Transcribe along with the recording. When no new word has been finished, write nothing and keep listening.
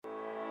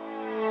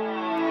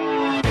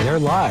They're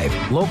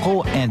live,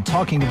 local, and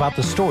talking about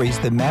the stories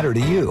that matter to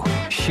you.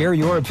 Share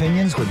your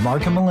opinions with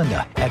Mark and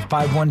Melinda at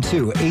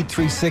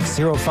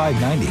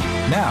 512-836-0590.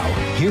 Now,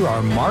 here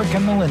are Mark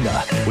and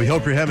Melinda. We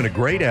hope you're having a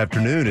great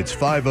afternoon. It's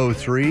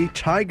 5:03.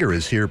 Tiger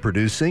is here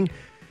producing.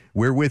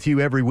 We're with you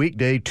every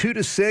weekday, 2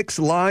 to 6,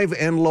 live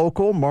and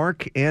local.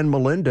 Mark and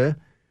Melinda.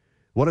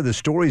 One of the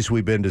stories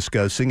we've been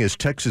discussing is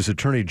Texas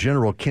Attorney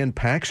General Ken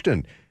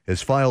Paxton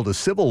has filed a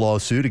civil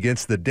lawsuit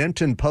against the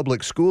Denton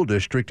Public School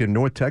District in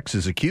North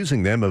Texas,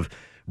 accusing them of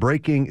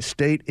breaking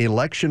state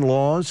election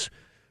laws,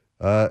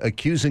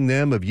 accusing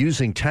them of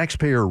using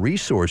taxpayer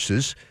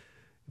resources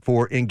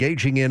for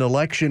engaging in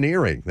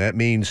electioneering. That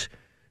means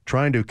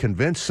trying to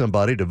convince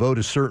somebody to vote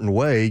a certain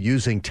way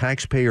using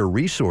taxpayer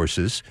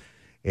resources.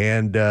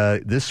 And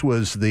this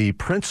was the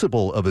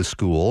principal of a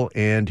school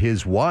and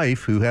his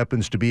wife, who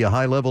happens to be a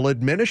high-level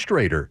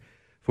administrator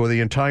for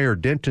the entire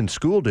Denton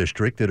School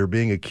District, that are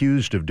being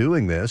accused of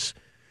doing this.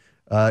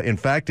 In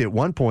fact, at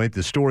one point,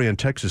 the story on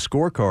Texas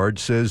Scorecard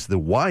says the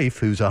wife,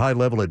 who's a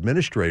high-level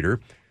administrator,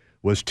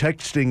 was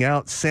texting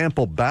out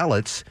sample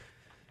ballots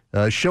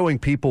showing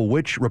people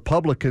which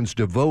Republicans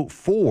to vote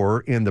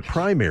for in the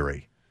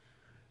primary.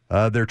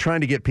 They're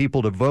trying to get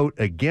people to vote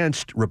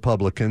against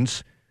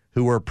Republicans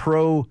who are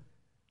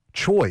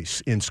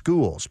pro-choice in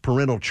schools,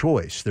 parental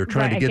choice. They're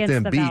trying to get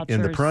them beat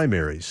in the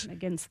primaries.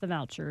 Against the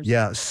vouchers.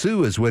 Yeah,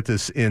 Sue is with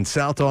us in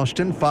South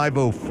Austin,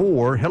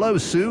 504. Hello,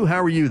 Sue.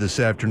 How are you this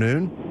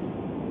afternoon?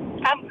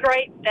 I'm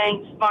great,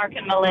 thanks, Mark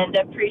and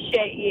Melinda.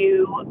 Appreciate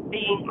you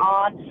being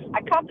on. I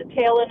caught the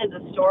tail end of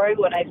the story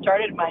when I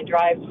started my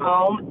drive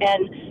home,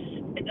 and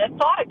the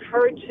thought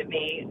occurred to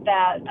me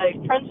that a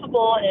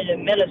principal and an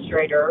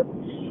administrator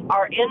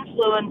are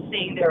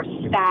influencing their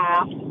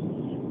staff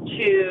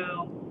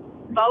to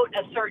vote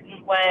a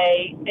certain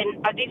way.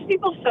 And are these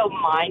people so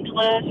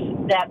mindless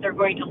that they're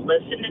going to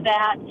listen to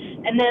that?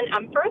 And then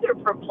I'm further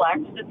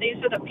perplexed that these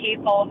are the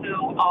people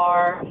who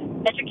are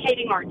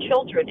educating our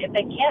children. If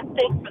they can't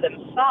think for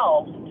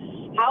themselves,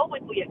 how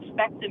would we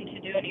expect them to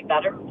do any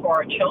better for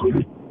our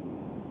children?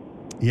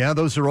 Yeah,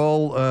 those are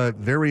all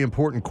very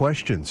important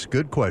questions.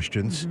 Good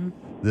questions.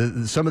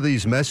 Mm-hmm. Some of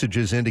these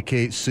messages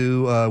indicate,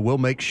 Sue, we'll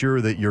make sure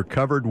that you're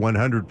covered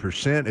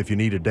 100% if you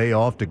need a day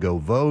off to go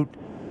vote.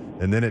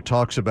 And then it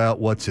talks about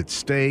what's at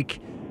stake.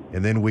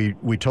 And then we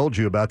told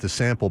you about the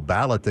sample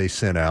ballot they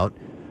sent out,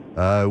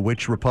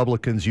 which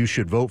Republicans you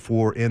should vote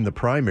for in the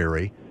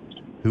primary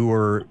who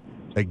are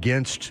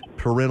against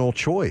parental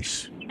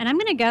choice. And I'm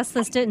going to guess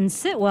this didn't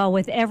sit well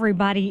with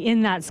everybody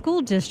in that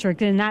school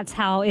district, and that's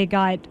how it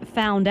got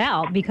found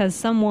out, because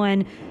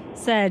someone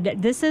said,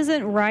 this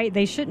isn't right.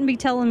 They shouldn't be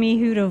telling me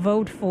who to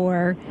vote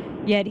for,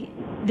 yet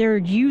they're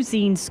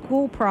using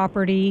school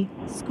property,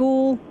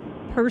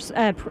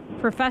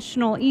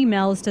 professional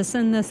emails to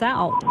send this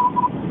out.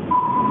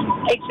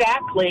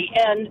 Exactly.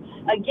 And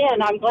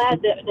again, I'm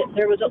glad that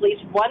there was at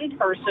least one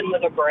person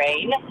with a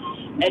brain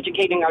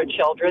educating our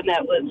children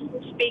that was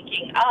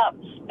speaking up.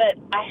 But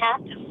I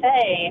have to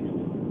say,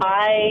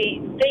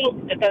 I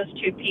think that those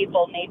two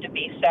people need to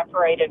be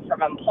separated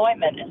from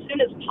employment as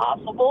soon as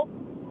possible.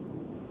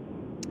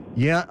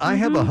 Yeah, I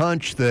have a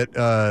hunch that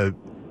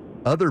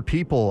other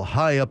people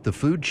high up the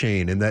food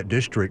chain in that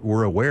district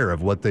were aware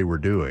of what they were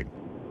doing.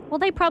 Well,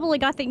 they probably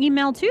got the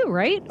email too,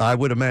 right? I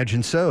would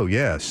imagine so,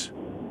 yes.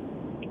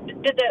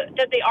 Did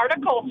the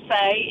article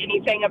say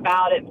anything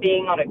about it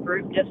being on a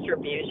group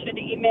distribution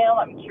email?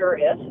 I'm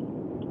curious.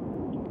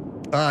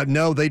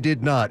 No, they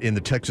did not in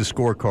the Texas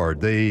Scorecard.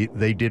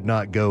 They did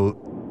not go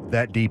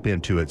that deep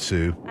into it,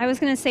 Sue. I was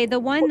going to say the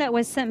one that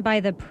was sent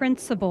by the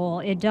principal,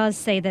 it does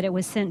say that it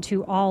was sent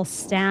to all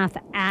staff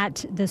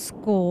at the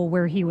school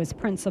where he was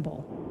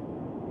principal.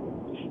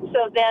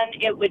 So then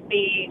it would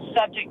be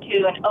subject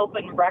to an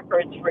open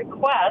records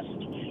request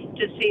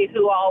to see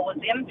who all was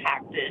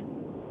impacted.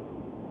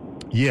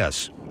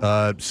 Yes,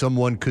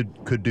 someone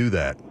could do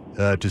that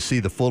to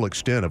see the full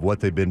extent of what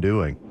they've been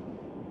doing.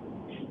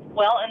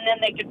 Well, and then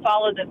they could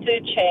follow the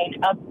food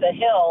chain up the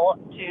hill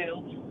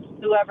to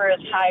whoever is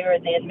higher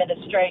in the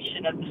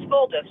administration of the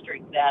school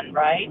district then,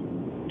 right?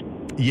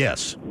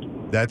 Yes,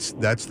 that's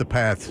the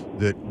path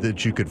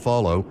that you could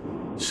follow.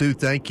 Sue,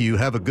 thank you.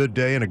 Have a good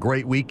day and a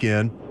great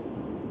weekend.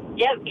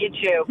 Yep, you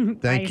too.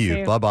 Thank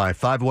you. Bye-bye.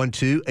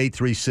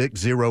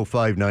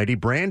 512-836-0590.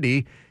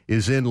 Brandy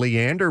is in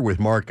Leander with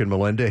Mark and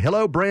Melinda.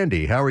 Hello,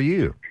 Brandy. How are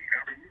you?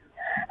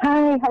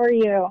 Hi, how are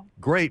you?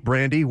 Great,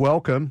 Brandy.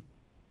 Welcome.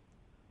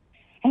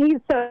 Hey,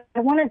 so I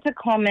wanted to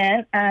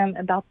comment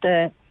about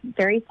the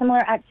very similar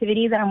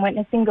activity that I'm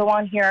witnessing go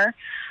on here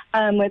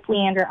with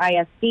Leander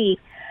ISD.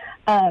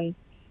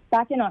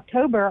 Back in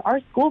October, our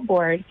school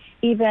board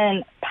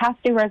even passed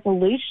a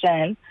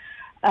resolution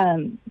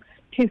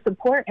to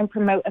support and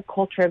promote a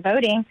culture of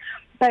voting.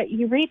 But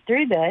you read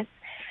through this,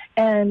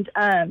 and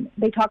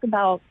they talk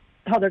about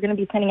how they're going to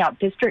be sending out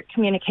district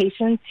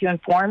communications to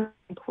inform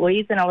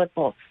employees and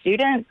eligible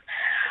students,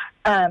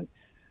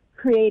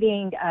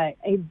 creating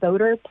a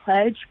voter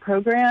pledge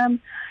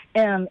program,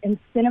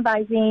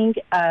 incentivizing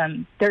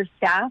their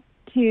staff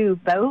to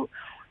vote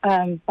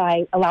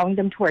by allowing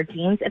them to wear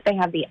jeans if they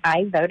have the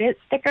I voted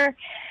sticker.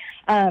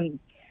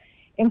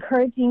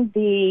 Encouraging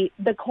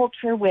the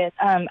culture with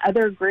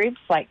other groups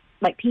like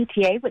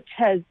PTA, which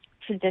has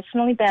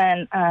traditionally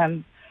been,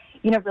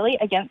 really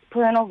against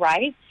parental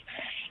rights.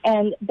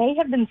 And they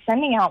have been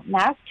sending out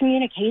mass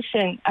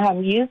communication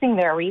using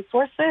their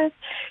resources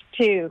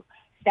to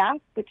staff,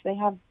 which they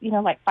have,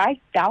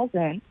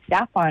 5,000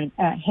 staff on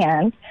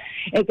hand.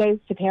 It goes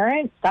to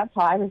parents. That's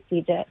how I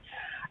received it.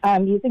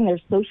 Using their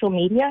social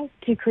media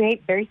to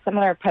create very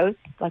similar posts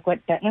like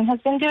what Denton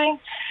has been doing.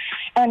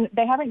 And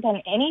they haven't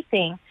done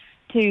anything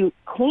to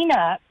clean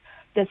up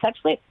the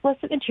sexually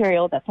explicit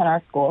material that's in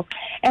our schools.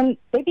 And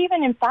they've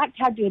even, in fact,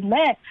 had to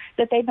admit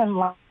that they've been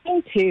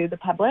lying to the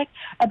public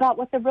about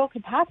what the real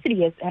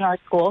capacity is in our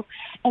schools.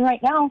 And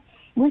right now,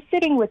 we're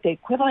sitting with the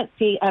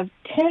equivalency of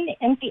 10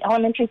 empty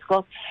elementary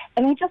schools,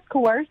 and they just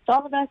coerced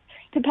all of us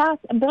to pass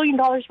 $1 billion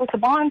worth of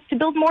bonds to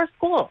build more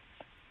schools.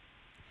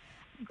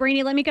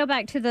 Brainy, let me go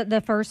back to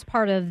the first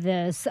part of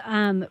this.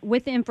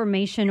 With the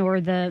information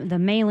or the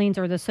mailings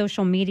or the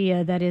social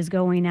media that is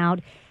going out,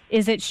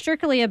 is it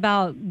strictly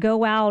about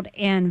go out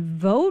and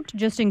vote,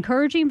 just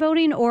encouraging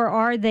voting, or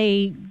are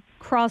they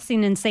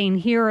crossing and saying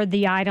here are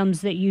the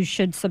items that you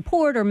should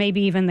support, or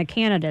maybe even the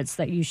candidates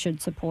that you should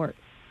support?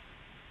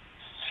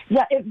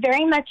 Yeah, it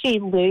very much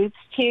alludes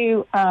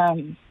to,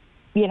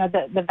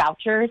 the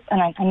vouchers,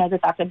 and I know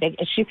that that's a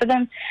big issue for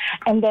them.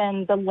 And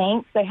then the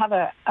links, they have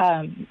a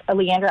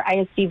Leander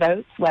ISD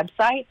Votes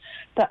website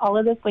that all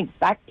of this links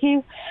back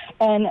to,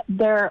 and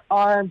there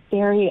are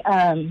very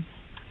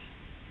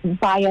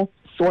biased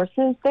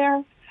sources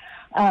there.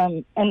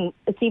 And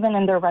it's even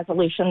in their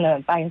resolution,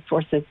 the biased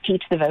sources,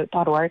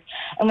 teachthevote.org.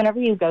 And whenever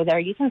you go there,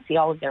 you can see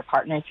all of their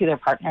partners, who they're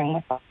partnering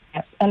with,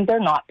 and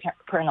they're not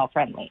parental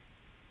friendly.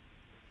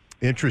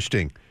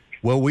 Interesting.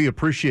 Well, we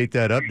appreciate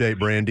that update,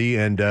 Brandy,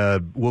 and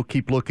we'll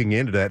keep looking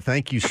into that.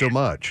 Thank you so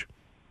much.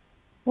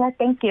 Yeah,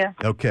 thank you.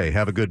 Okay,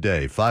 have a good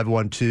day.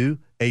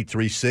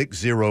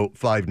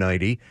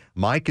 512-836-0590.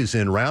 Mike is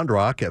in Round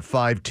Rock at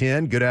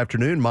 510. Good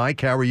afternoon,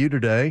 Mike. How are you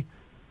today?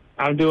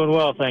 I'm doing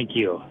well, thank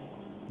you.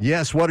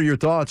 Yes, what are your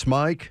thoughts,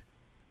 Mike?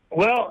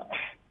 Well,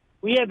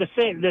 we had the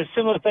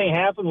similar thing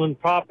happen when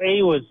Prop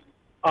A was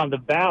on the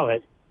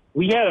ballot.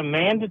 We had a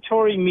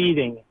mandatory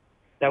meeting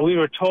that we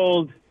were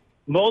told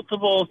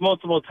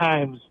multiple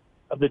times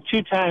of the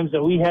 2 times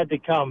that we had to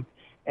come.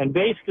 And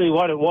basically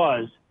what it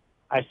was,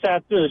 I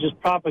sat through, it was just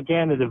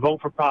propaganda to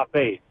vote for Prop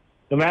A.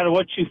 No matter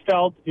what you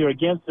felt, if you were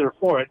against it or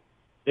for it,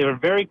 they were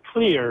very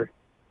clear,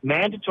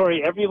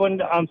 mandatory.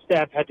 Everyone on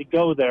staff had to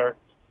go there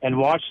and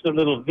watch the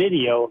little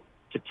video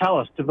to tell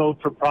us to vote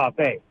for Prop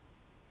A.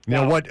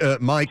 Now,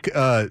 Mike,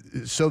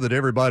 so that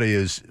everybody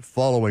is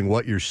following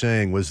what you're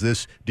saying,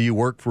 do you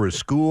work for a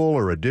school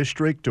or a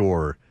district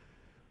or?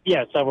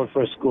 Yes, I work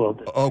for a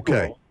school.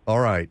 Okay, all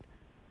right.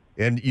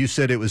 And you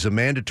said it was a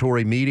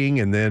mandatory meeting,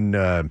 and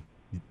then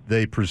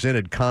they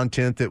presented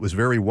content that was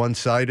very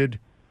one-sided?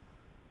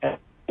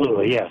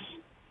 Absolutely, yes.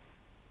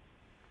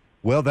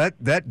 Well,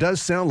 that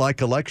does sound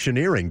like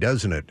electioneering,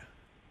 doesn't it?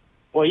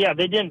 Well, yeah,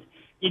 you didn't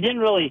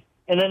really,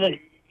 and then,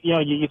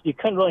 you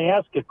couldn't really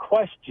ask a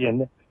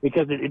question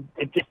because it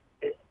just,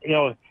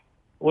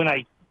 when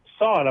I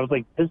saw it, I was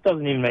like, this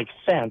doesn't even make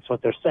sense,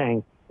 what they're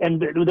saying. And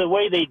the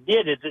way they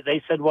did it,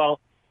 they said, well,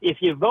 if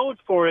you vote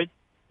for it,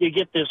 you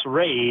get this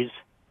raise.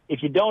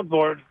 If you don't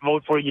vote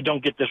for it, you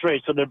don't get this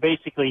raise. So they're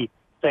basically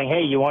saying,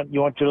 hey, you want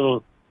your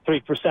little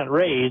 3%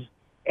 raise.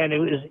 And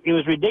it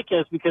was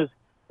ridiculous because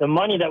the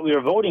money that we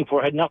were voting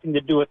for had nothing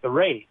to do with the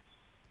raise.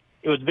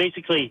 It was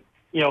basically,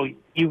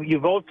 you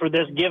vote for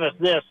this, give us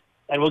this,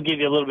 and we'll give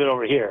you a little bit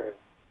over here.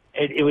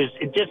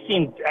 It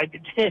didn't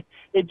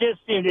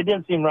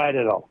seem right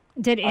at all.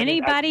 Did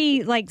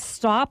anybody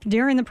stop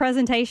during the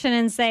presentation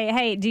and say,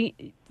 hey,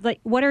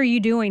 what are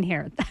you doing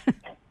here?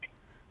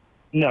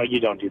 No, you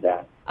don't do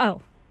that.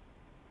 Oh.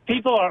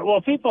 People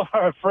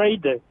are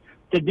afraid to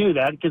do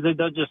that because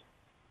they'll just,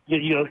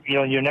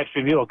 your next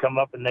review will come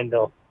up and then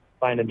they'll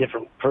find a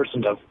different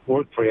person to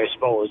work for you, I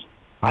suppose.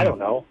 I don't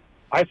know.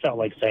 I felt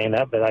like saying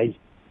that, but I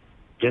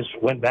just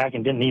went back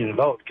and didn't even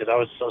vote because I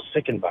was so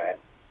sickened by it.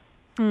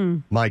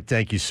 Mike,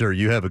 thank you, sir.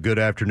 You have a good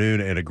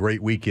afternoon and a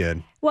great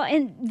weekend. Well,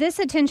 and this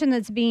attention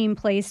that's being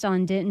placed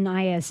on Denton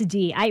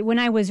ISD, when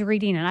I was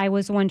reading it, I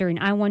was wondering,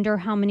 I wonder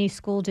how many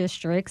school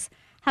districts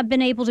have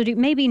been able to do,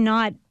 maybe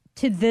not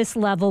to this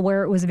level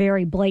where it was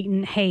very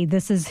blatant, hey,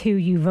 this is who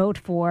you vote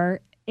for,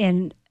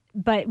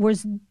 but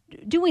was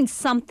doing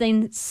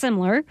something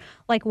similar,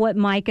 like what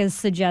Mike is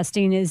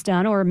suggesting is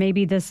done, or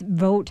maybe this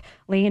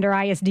Leander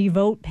ISD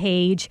vote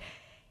page,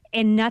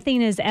 and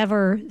nothing is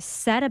ever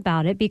said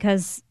about it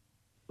because,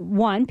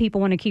 one,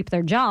 people want to keep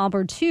their job,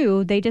 or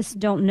two, they just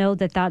don't know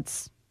that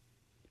that's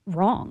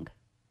wrong,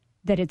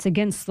 that it's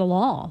against the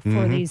law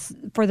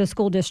for the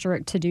school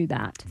district to do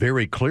that.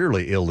 Very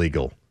clearly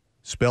illegal.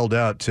 Spelled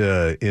out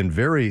in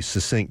very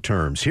succinct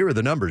terms. Here are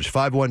the numbers,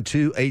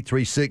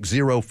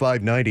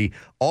 512-836-0590.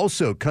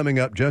 Also coming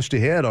up just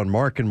ahead on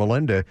Mark and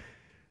Melinda,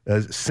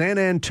 San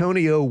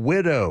Antonio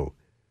widow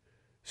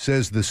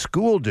says the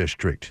school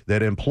district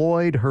that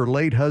employed her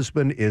late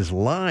husband is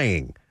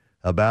lying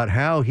about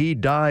how he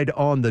died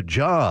on the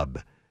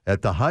job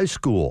at the high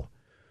school.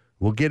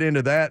 We'll get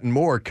into that and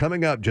more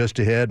coming up just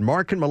ahead.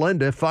 Mark and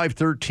Melinda,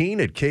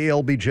 513 at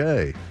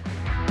KLBJ.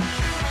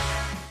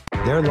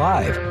 They're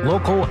live,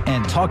 local,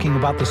 and talking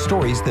about the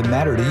stories that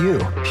matter to you.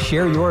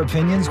 Share your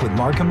opinions with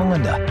Mark and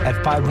Melinda at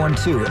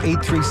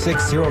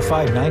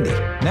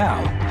 512-836-0590.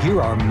 Now,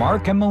 here are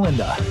Mark and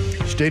Melinda.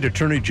 State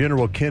Attorney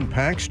General Ken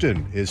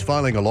Paxton is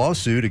filing a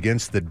lawsuit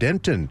against the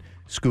Denton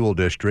School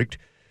District.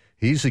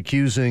 He's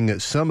accusing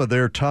some of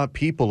their top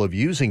people of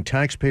using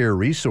taxpayer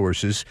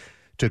resources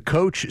to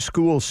coach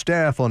school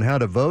staff on how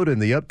to vote in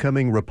the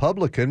upcoming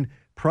Republican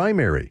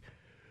primary.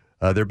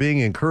 They're being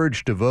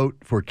encouraged to vote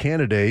for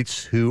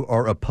candidates who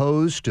are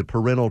opposed to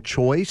parental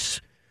choice.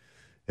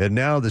 And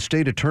now the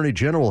state attorney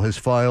general has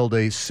filed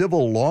a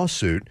civil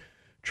lawsuit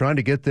trying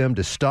to get them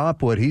to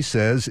stop what he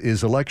says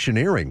is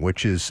electioneering,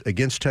 which is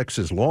against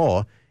Texas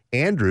law.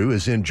 Andrew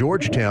is in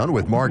Georgetown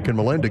with Mark and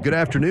Melinda. Good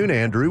afternoon,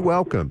 Andrew.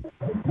 Welcome.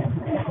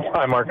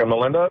 Hi, Mark and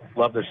Melinda.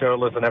 Love the show.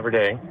 Listen every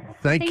day.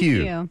 Thank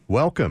you.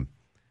 Welcome.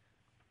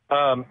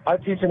 I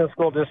teach in a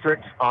school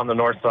district on the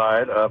north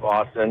side of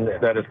Austin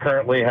that is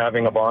currently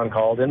having a bond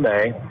called in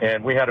May,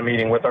 and we had a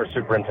meeting with our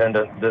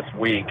superintendent this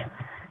week,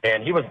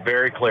 and he was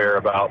very clear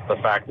about the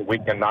fact that we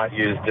cannot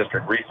use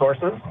district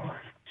resources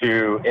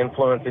to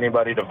influence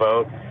anybody to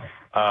vote.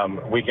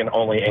 We can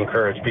only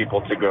encourage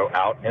people to go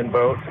out and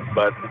vote,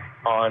 but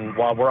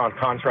while we're on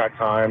contract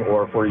time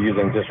or if we're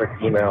using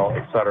district email,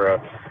 et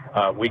cetera,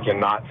 we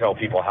cannot tell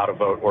people how to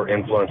vote or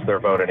influence their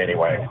vote in any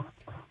way.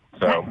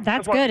 So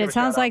that's good. It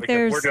sounds like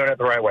we're doing it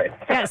the right way.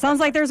 Yeah, it sounds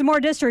like there's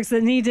more districts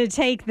that need to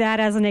take that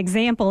as an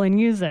example and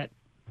use it.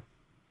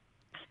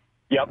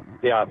 Yep.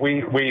 Yeah.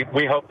 We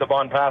hope the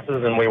bond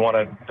passes, and we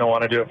don't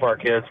want to do it for our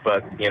kids,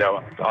 but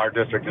our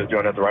district is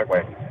doing it the right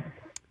way.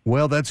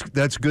 Well, that's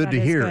good to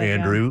hear,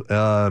 Andrew,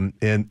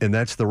 and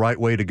that's the right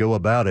way to go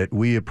about it.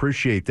 We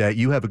appreciate that.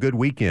 You have a good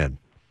weekend.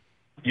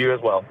 You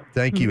as well.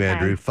 Thank you,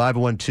 Andrew.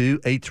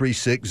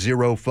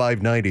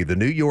 512-836-0590. The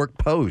New York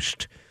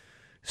Post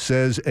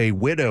says a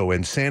widow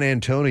in San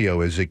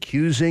Antonio is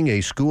accusing a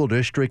school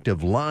district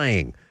of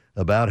lying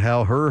about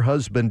how her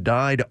husband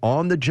died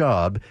on the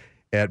job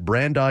at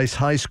Brandeis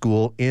High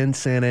School in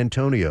San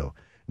Antonio.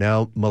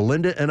 Now,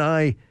 Melinda and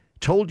I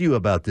told you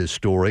about this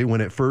story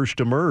when it first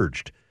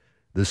emerged.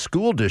 The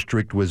school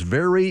district was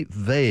very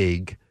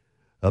vague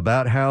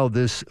about how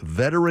this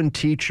veteran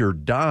teacher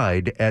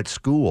died at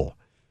school,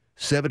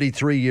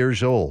 73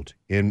 years old.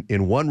 In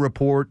one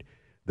report,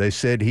 they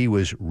said he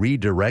was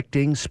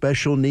redirecting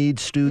special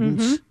needs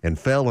students and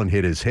fell and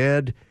hit his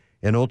head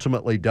and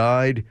ultimately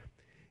died.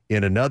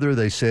 In another,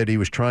 they said he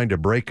was trying to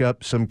break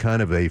up some kind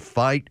of a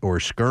fight or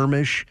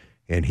skirmish,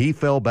 and he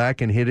fell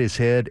back and hit his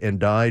head and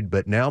died.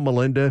 But now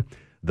Melinda,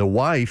 the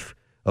wife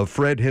of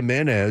Fred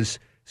Jimenez,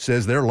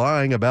 says they're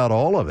lying about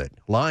all of it,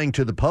 lying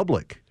to the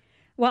public.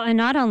 Well, and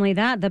not only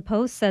that, the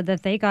Post said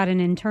that they got an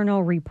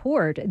internal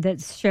report that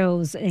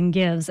shows and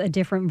gives a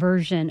different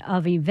version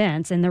of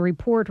events. And the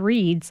report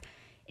reads,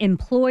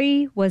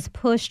 employee was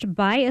pushed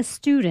by a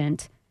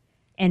student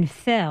and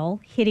fell,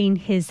 hitting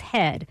his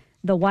head.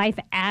 The wife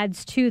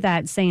adds to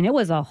that, saying it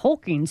was a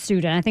hulking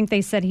student. I think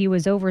they said he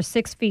was over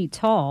 6 feet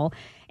tall,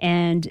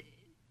 and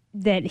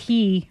that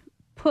he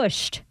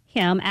pushed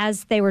him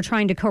as they were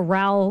trying to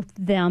corral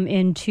them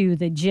into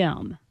the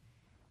gym.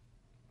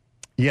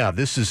 Yeah,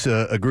 this is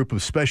a group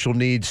of special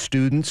needs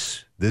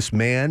students. This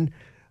man,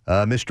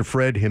 Mr.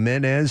 Fred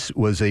Jimenez,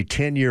 was a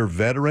 10-year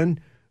veteran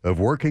of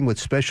working with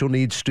special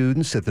needs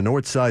students at the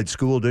Northside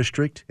School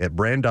District at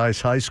Brandeis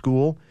High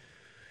School.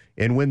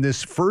 And when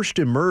this first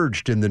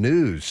emerged in the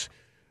news,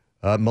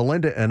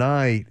 Melinda and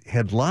I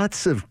had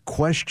lots of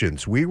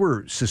questions. We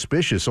were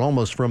suspicious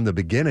almost from the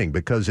beginning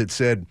because it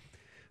said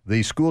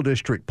the school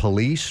district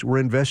police were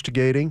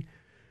investigating,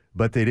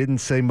 but they didn't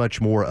say much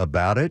more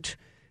about it.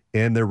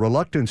 And their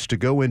reluctance to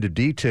go into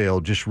detail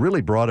just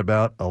really brought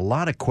about a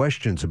lot of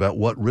questions about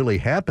what really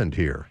happened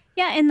here.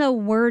 Yeah, and the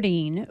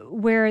wording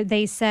where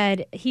they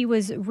said he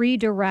was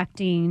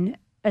redirecting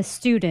a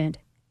student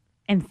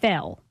and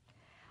fell.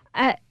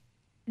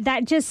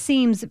 That just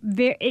seemed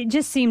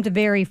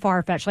very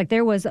far-fetched. Like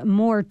there was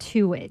more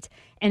to it.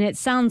 And it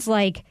sounds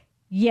like,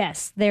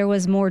 yes, there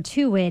was more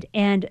to it.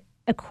 And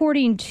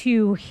according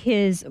to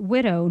his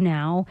widow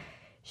now,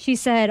 she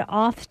said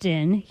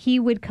often he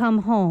would come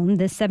home,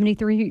 this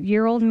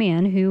 73-year-old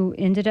man who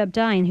ended up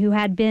dying, who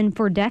had been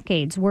for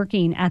decades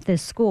working at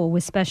this school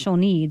with special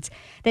needs,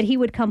 that he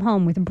would come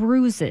home with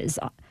bruises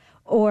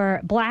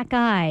or black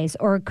eyes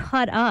or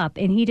cut up.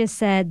 And he just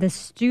said the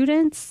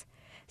students,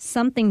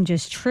 something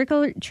just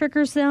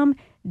triggers them.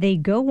 They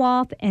go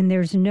off and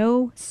there's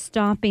no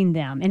stopping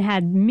them, and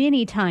had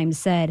many times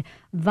said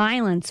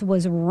violence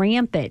was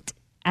rampant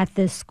at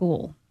this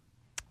school.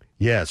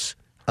 Yes.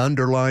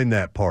 Underline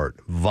that part.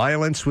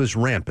 Violence was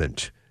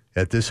rampant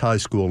at this high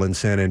school in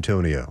San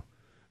Antonio.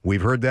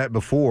 We've heard that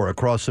before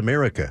across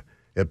America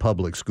at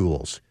public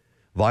schools.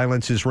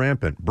 Violence is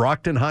rampant.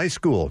 Brockton High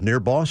School near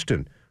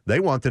Boston They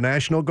want the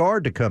National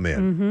Guard to come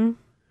in,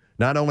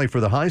 not only for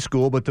the high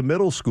school, but the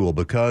middle school,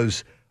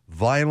 because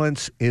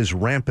violence is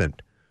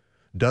rampant.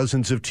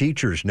 Dozens of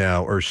teachers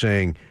now are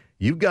saying,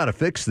 you've got to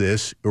fix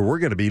this or we're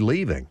going to be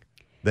leaving.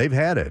 They've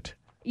had it.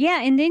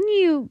 Yeah, and then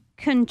you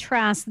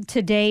contrast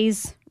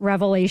today's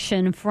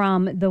revelation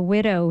from the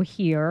widow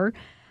here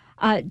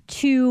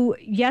to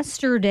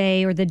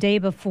yesterday or the day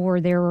before.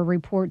 There were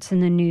reports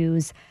in the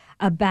news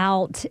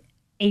about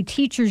a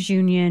teachers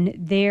union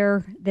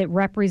there that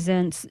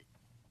represents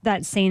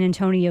that San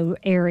Antonio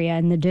area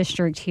in the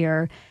district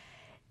here,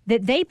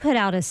 that they put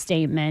out a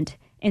statement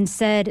and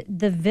said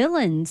the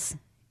villains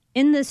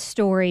in this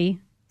story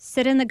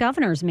sit in the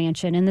governor's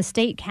mansion in the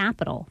state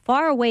capitol,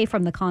 far away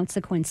from the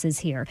consequences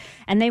here.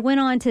 And they went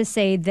on to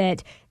say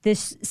that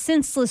this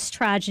senseless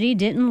tragedy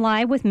didn't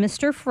lie with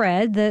Mr.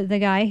 Fred, the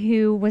guy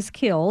who was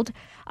killed.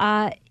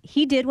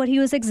 He did what he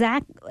was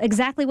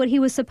exactly what he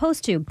was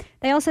supposed to.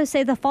 They also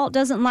say the fault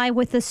doesn't lie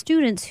with the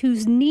students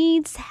whose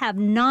needs have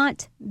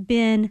not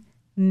been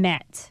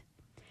met.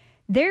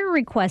 They're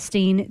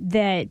requesting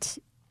that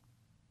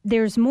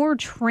there's more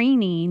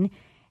training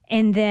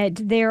and that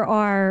there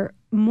are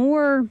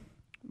more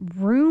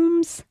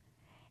rooms,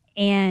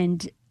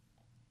 and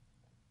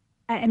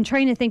I'm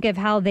trying to think of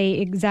how they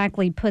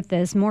exactly put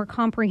this, more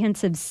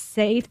comprehensive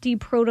safety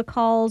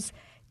protocols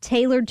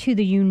tailored to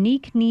the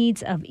unique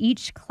needs of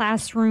each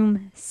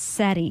classroom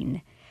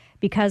setting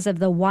because of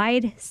the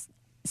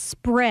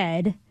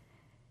widespread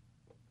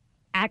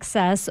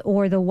access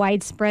or the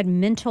widespread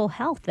mental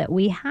health that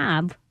we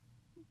have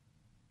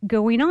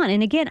going on.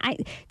 And again,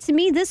 to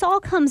me, this all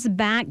comes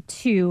back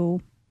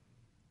to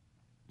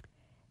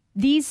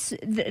these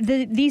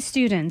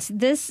students.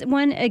 This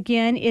one,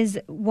 again, is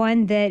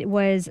one that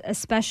was a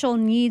special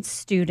needs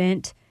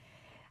student.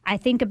 I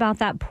think about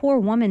that poor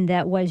woman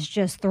that was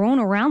just thrown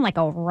around like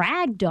a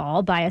rag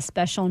doll by a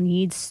special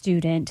needs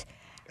student.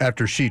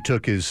 After she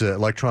took his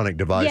electronic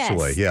device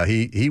away. Yeah,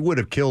 he would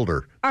have killed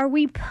her. Are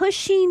we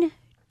pushing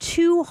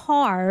too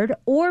hard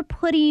or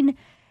putting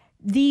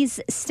these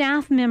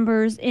staff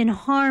members in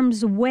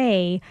harm's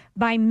way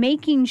by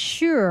making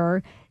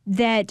sure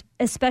that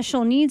a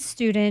special needs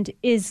student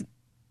is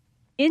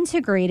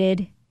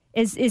integrated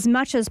as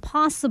much as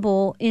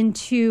possible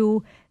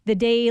into the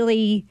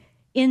daily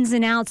ins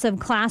and outs of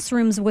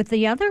classrooms with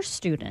the other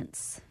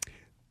students?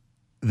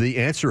 The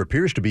answer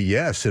appears to be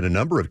yes in a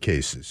number of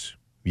cases.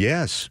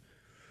 Yes.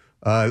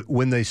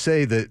 When they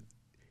say that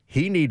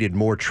he needed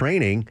more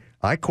training,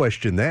 I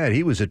question that.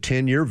 He was a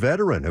 10-year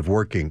veteran of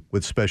working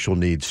with special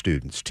needs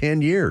students,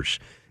 10 years.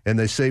 And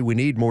they say we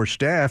need more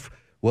staff.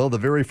 Well, the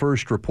very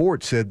first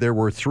report said there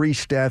were 3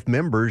 staff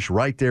members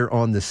right there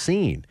on the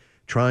scene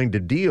trying to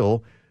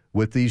deal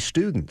with these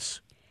students.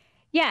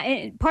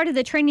 Yeah, part of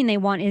the training they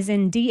want is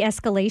in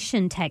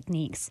de-escalation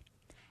techniques.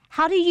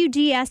 How do you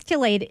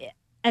de-escalate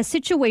a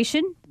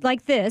situation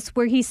like this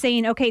where he's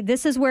saying, okay,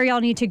 this is where y'all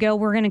need to go.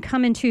 We're going to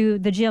come into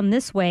the gym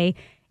this way,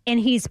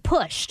 and he's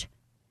pushed,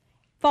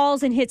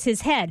 falls and hits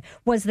his head.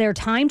 Was there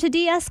time to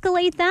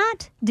de-escalate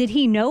that? Did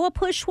he know a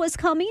push was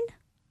coming?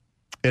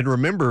 And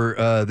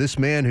remember, this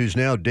man who's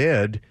now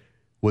dead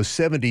was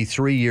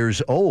 73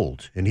 years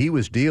old, and he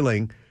was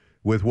dealing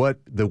with what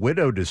the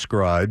widow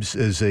describes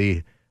as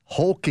a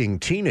hulking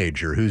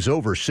teenager who's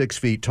over 6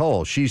 feet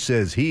tall. She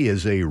says he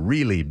is a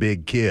really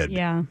big kid.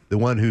 Yeah. The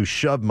one who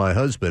shoved my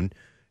husband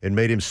and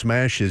made him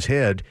smash his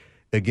head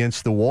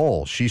against the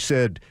wall. She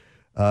said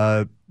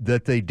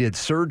that they did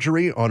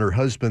surgery on her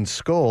husband's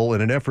skull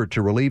in an effort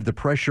to relieve the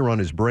pressure on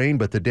his brain,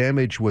 but the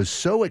damage was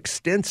so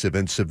extensive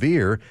and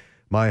severe,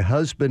 my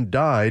husband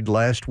died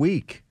last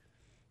week.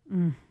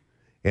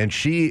 And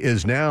she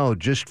is now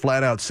just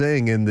flat out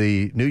saying in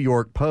the New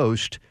York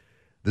Post,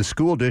 the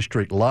school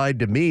district lied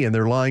to me and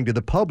they're lying to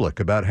the public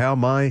about how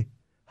my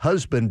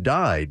husband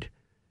died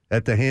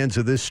at the hands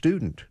of this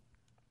student.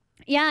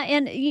 Yeah,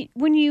 and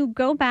when you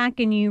go back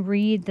and you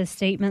read the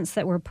statements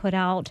that were put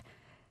out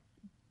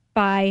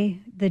by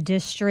the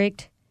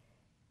district,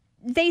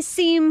 they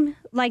seem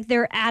like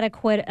they're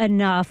adequate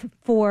enough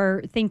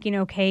for thinking,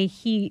 okay,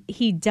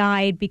 he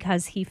died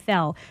because he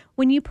fell.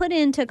 When you put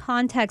into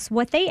context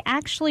what they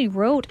actually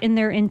wrote in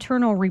their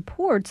internal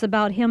reports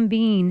about him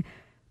being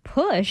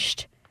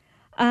pushed,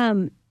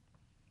 and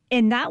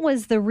that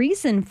was the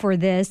reason for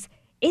this,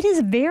 it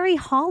is very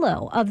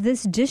hollow of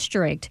this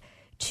district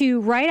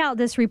to write out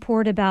this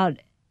report about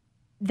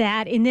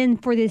that, and then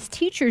for these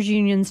teachers'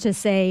 unions to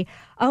say,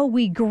 oh,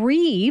 we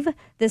grieve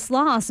this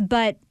loss,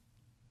 but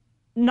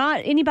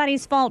not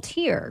anybody's fault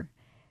here.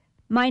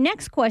 My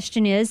next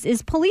question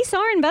is police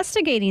are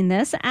investigating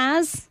this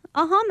as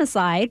a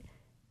homicide.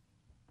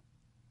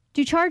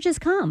 Do charges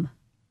come?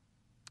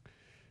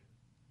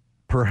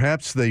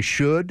 Perhaps they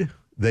should.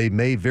 They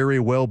may very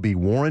well be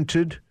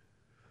warranted.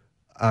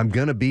 I'm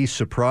going to be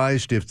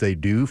surprised if they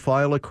do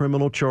file a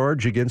criminal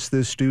charge against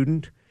this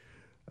student.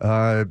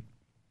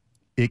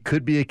 It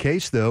could be a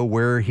case, though,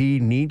 where he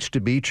needs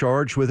to be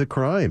charged with a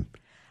crime.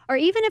 Or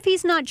even if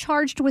he's not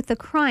charged with the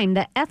crime,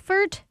 the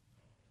effort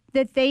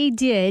that they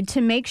did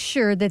to make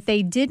sure that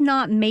they did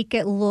not make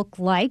it look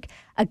like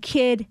a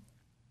kid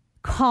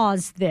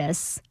caused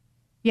this.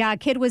 Yeah, a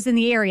kid was in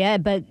the area,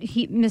 but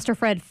Mr.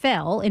 Fred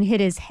fell and hit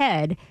his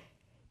head.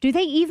 Do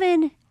they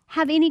even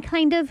have any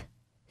kind of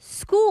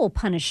school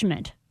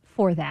punishment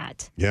for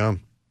that? Yeah,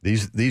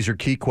 these are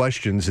key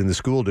questions, and the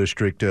school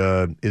district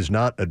is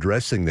not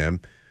addressing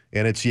them.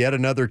 And it's yet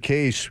another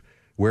case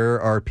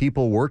where our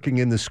people working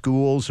in the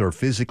schools are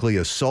physically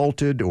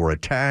assaulted or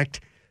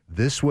attacked.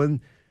 This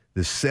one,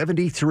 the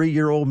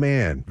 73-year-old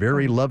man,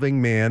 very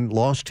loving man,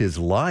 lost his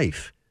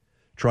life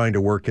trying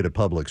to work at a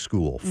public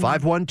school.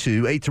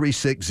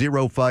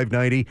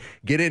 512-836-0590.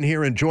 Get in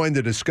here and join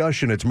the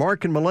discussion. It's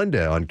Mark and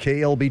Melinda on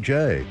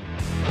KLBJ.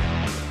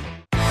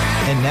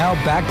 And now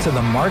back to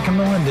the Mark and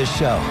Melinda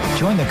Show.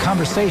 Join the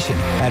conversation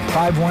at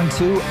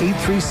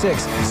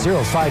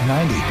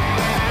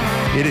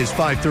 512-836-0590. It is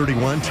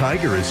 5:31.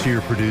 Tiger is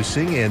here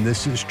producing, and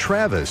this is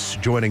Travis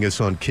joining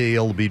us on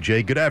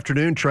KLBJ. Good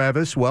afternoon,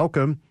 Travis.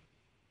 Welcome.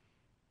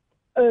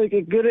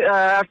 Good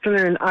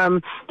afternoon.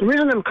 The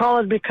reason I'm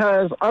calling is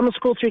because I'm a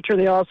school teacher in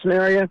the Austin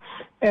area,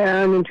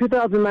 and in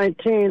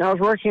 2019, I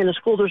was working in a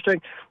school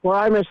district where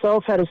I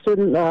myself had a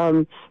student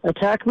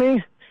attack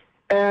me,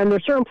 and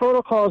there's certain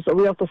protocols that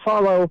we have to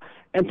follow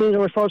and things that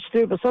we're supposed to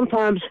do, but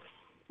sometimes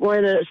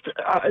when it's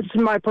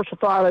my personal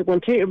thought, like when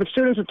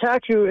students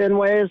attack you in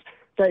ways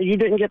that you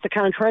didn't get the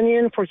kind of training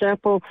in, for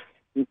example,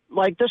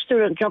 like this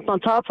student jumped on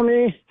top of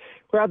me,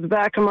 grabbed the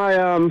back of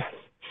my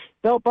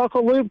belt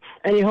buckle loop,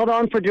 and he held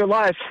on for dear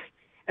life.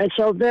 And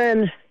so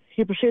then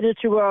he proceeded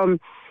to,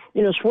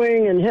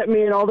 swing and hit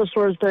me and all this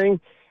sort of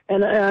thing.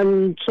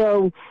 And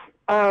so,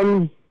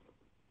 and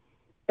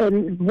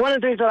one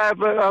of the things that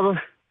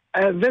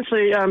I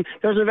eventually, there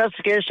was an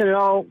investigation, it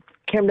all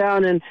came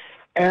down, and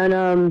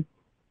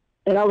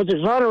I was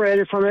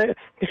exonerated from it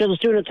because the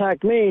student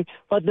attacked me.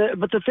 But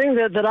the thing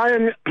that I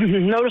am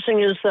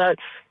noticing is that,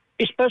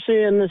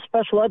 especially in the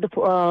special ed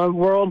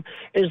world,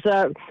 is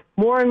that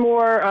more and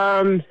more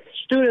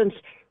students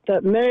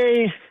that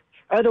may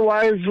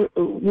otherwise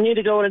need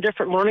to go in a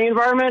different learning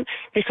environment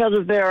because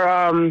of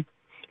their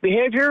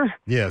behavior.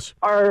 Yes.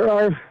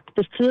 The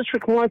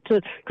district want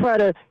to try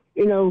to,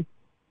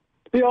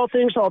 be all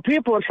things to all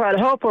people and try to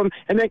help them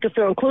and make them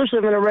feel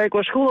inclusive in a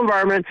regular school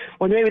environment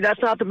when maybe that's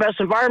not the best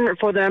environment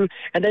for them,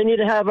 and they need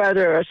to have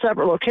either a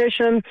separate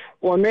location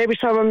or maybe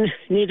some of them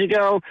need to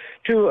go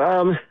to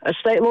a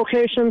state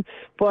location.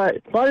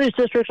 But a lot of these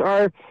districts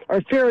are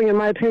fearing, in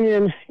my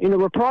opinion,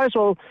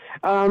 reprisal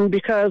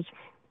because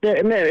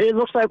it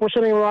looks like we're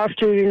sending them off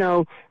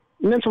to,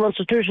 mental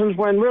institutions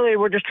when really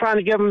we're just trying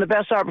to give them the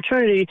best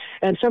opportunity,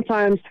 and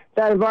sometimes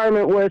that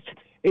environment with,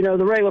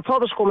 the regular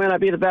public school may not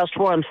be the best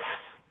one.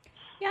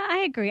 Yeah, I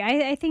agree.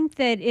 I think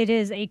that it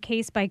is a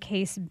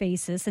case-by-case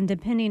basis, and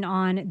depending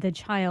on the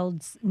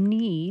child's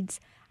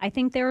needs, I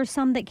think there are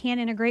some that can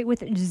integrate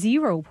with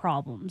zero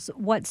problems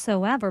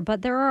whatsoever,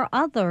 but there are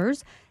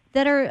others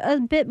that are a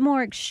bit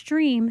more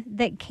extreme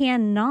that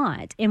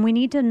cannot, and we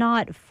need to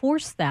not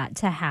force that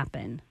to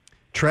happen.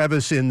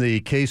 Travis, in the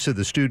case of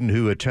the student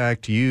who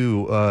attacked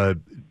you,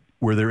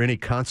 were there any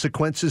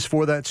consequences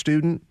for that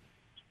student?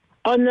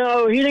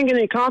 No, he didn't get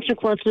any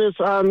consequences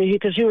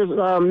because he was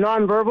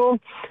nonverbal.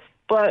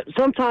 But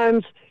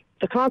sometimes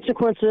the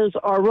consequences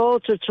are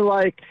relative to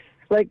like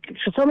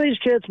some of these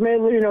kids may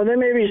they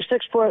may be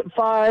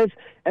 6'5"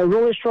 and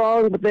really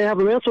strong, but they have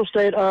a mental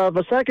state of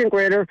a second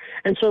grader,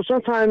 and so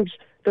sometimes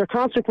their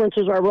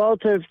consequences are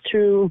relative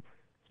to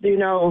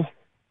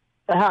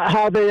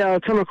how they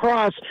come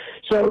across.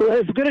 So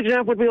a good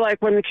example would be like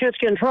when the kids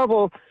get in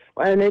trouble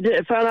and they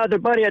found out their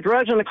buddy had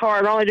drugs in the car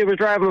and all he did was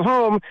drive them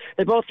home.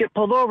 They both get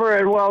pulled over,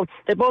 and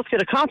they both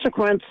get a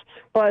consequence,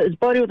 but his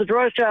buddy with the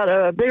drugs got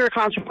a bigger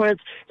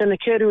consequence than the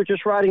kid who was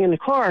just riding in the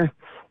car.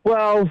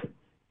 Well,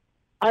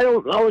 I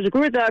don't always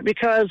agree with that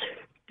because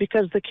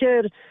the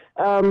kid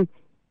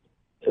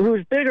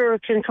who's bigger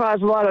can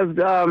cause a lot of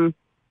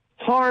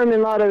harm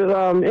and a lot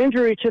of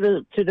injury to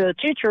the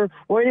teacher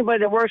or anybody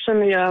that works in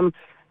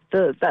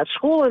that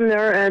school in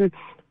there,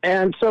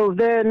 and so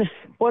then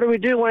what do we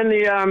do when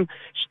the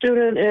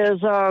student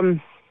is a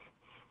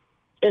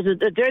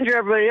danger to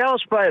everybody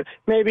else, but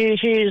maybe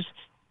he's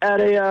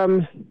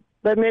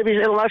but maybe he's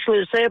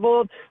intellectually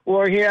disabled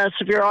or he has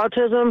severe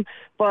autism,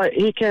 but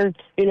he can,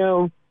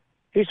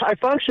 he's high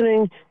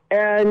functioning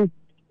and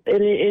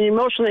he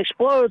emotionally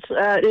explodes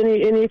at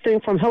anything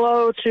from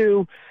hello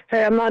to,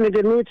 hey, I'm not in a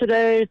good mood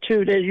today,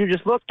 to that you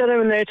just looked at him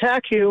and they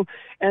attack you.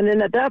 And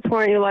then at that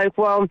point, you're like,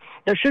 well,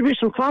 there should be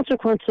some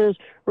consequences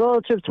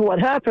relative to what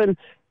happened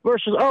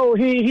versus, oh,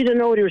 he didn't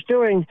know what he was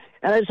doing.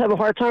 And I just have a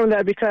hard time with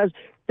that because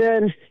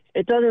then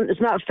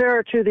it's not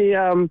fair to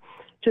the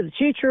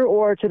teacher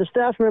or to the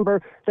staff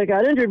member that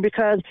got injured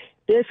because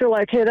they feel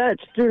like, hey, that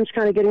student's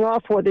kind of getting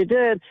off what they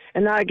did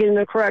and not getting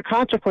the correct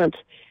consequence.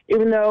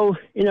 Even though,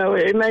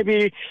 it may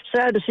be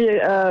sad to see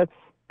a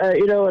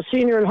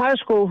senior in high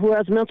school who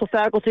has mental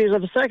faculties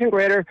of a second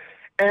grader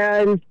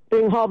and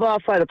being hauled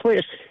off by the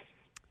police.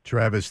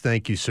 Travis,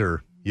 thank you,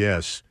 sir.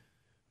 Yes,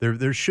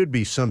 there should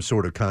be some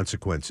sort of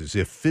consequences.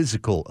 If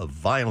physical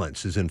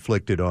violence is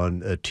inflicted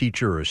on a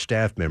teacher or a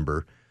staff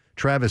member,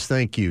 Travis,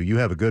 thank you. You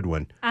have a good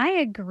one. I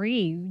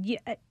agree.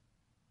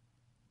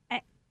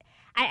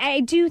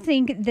 I do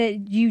think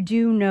that you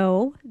do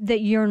know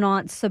that you're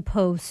not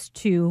supposed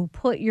to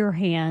put your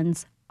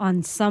hands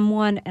on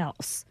someone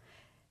else,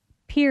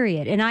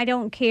 period. And I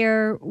don't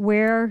care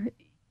where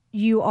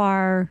you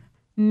are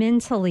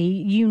mentally,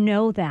 you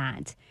know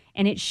that.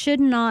 And it should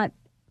not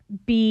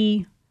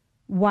be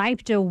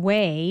wiped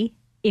away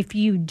if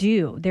you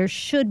do. There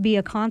should be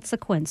a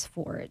consequence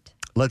for it.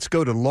 Let's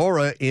go to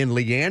Laura in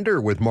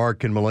Leander with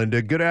Mark and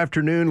Melinda. Good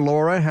afternoon,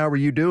 Laura. How are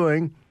you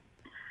doing?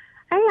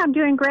 Hey, I'm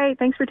doing great.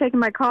 Thanks for taking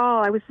my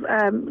call. I was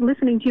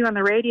listening to you on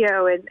the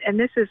radio, and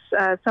this is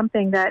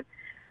something that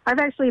I've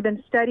actually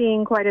been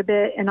studying quite a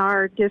bit in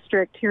our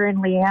district here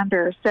in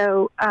Leander.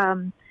 So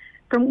from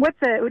what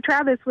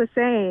Travis was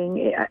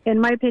saying,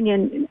 in my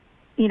opinion,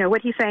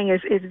 what he's saying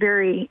is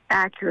very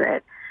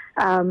accurate.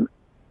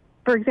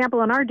 For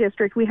example, in our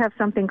district, we have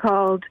something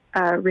called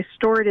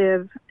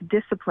restorative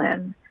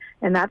discipline,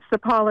 and that's the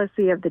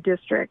policy of the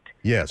district.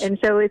 Yes. And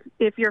so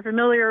if you're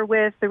familiar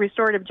with the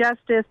restorative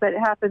justice that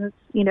happens,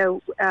 in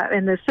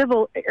the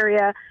civil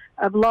area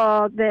of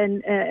law,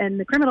 then in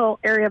the criminal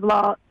area of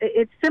law,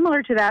 it's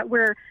similar to that,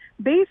 where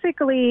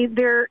basically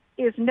there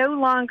is no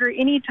longer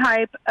any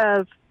type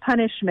of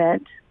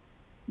punishment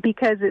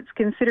because it's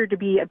considered to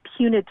be a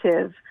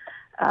punitive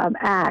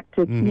act,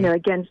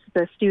 against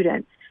the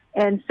student.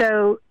 And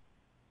so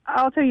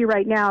I'll tell you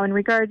right now, in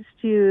regards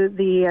to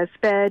the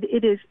SPED,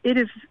 it is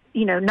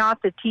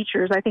not the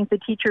teachers. I think the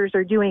teachers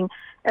are doing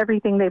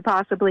everything they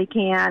possibly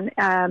can,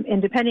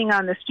 and depending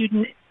on the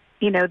student,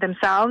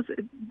 themselves,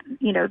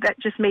 that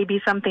just may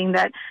be something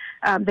that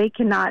they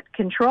cannot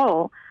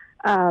control.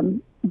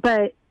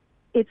 But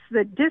it's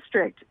the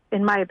district,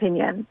 in my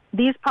opinion.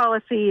 These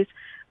policies,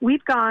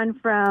 we've gone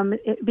from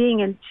it being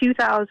in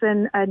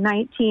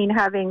 2019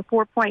 having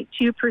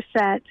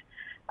 4.2%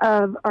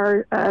 of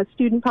our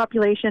student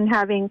population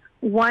having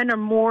one or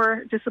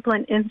more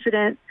discipline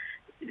incidents.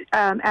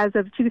 As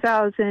of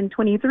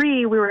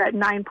 2023, we were at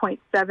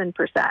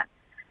 9.7%.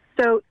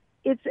 So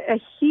it's a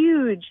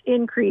huge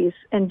increase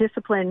in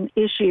discipline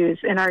issues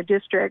in our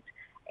district.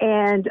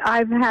 And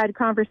I've had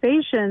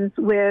conversations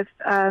with,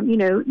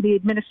 the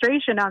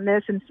administration on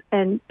this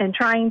and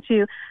trying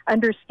to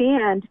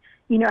understand,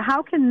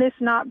 how can this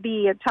not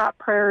be a top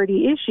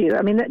priority issue?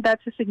 I mean,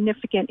 that's a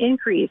significant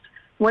increase.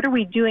 What are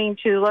we doing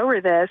to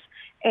lower this?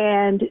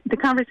 And the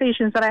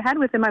conversations that I had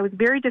with them, I was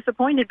very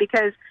disappointed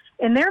because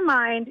in their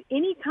mind,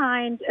 any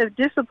kind of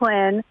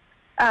discipline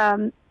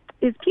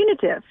is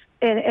punitive.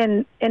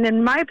 And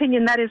in my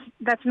opinion,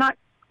 that's not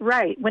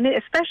right.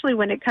 Especially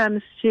when it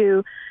comes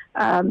to,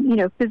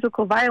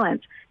 physical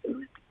violence.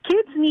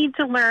 Kids need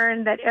to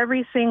learn that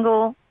every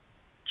single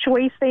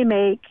choice they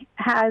make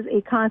has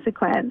a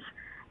consequence.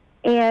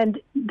 And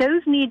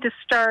those need to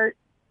start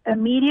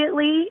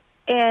immediately,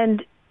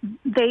 and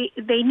they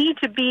need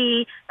to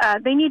be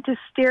they need to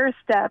stair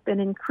step and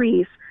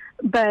increase.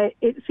 But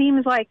it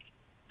seems like,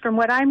 from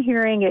what I'm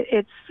hearing,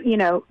 it's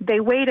they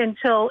wait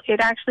until it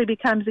actually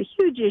becomes a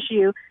huge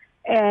issue,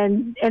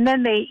 and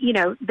then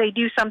they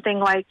do something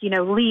like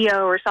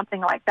Leo or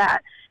something like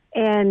that.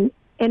 And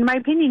in my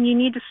opinion, you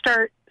need to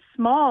start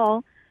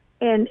small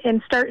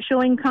and start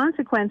showing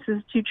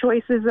consequences to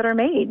choices that are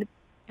made.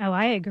 Oh,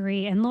 I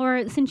agree. And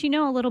Laura, since you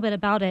know a little bit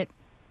about it,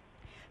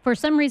 for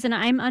some reason,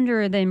 I'm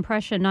under the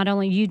impression not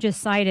only you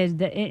just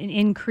cited an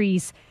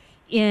increase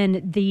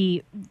in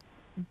the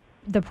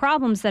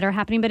problems that are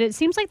happening, but it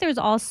seems like there's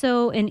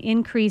also an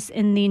increase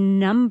in the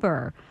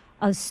number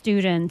of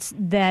students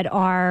that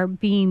are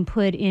being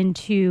put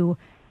into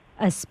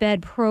a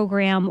SPED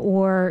program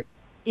or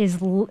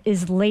is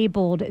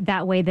labeled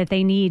that way, that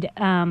they need,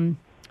 and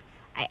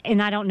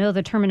I don't know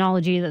the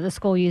terminology that the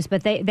school used,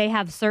 but they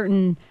have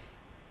certain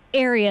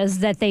areas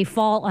that they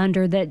fall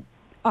under that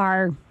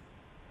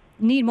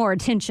need more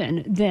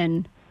attention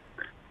than.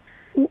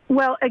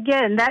 Well,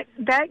 again, that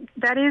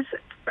is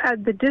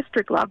at the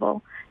district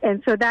level.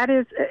 And so that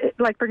is,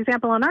 like, for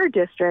example, in our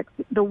district,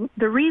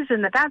 the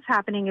reason that's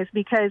happening is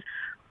because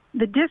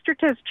the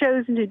district has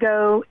chosen to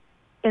go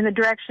in the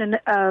direction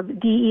of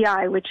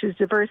DEI, which is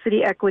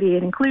diversity, equity,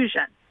 and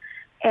inclusion.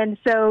 And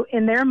so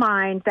in their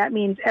mind, that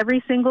means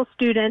every single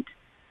student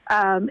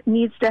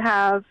needs to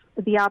have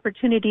the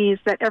opportunities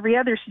that every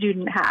other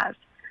student has,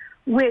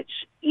 which,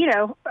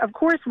 of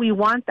course we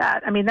want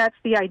that. I mean, that's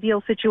the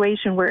ideal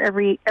situation where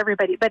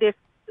everybody, but if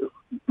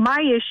my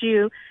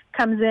issue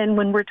comes in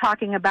when we're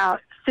talking about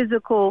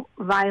physical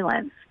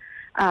violence,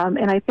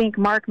 and I think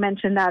Mark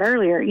mentioned that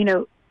earlier,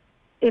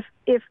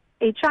 if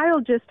a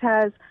child just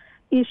has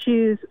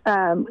issues,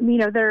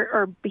 there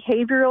are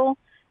behavioral,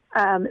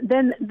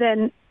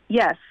 then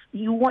yes,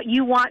 you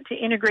want to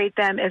integrate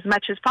them as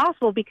much as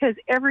possible, because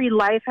every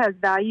life has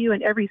value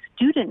and every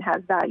student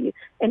has value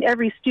and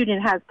every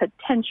student has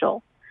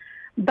potential.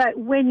 But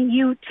when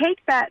you take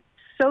that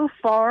so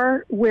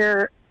far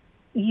where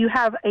you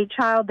have a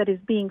child that is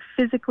being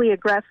physically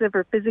aggressive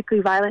or physically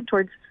violent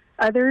towards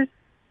others,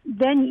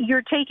 then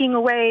you're taking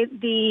away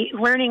the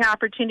learning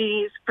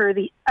opportunities for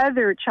the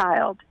other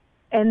child.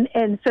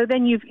 And so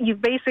then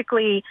you've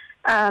basically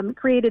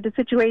created a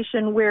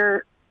situation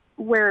where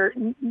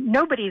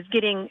nobody's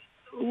getting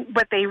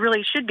what they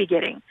really should be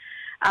getting.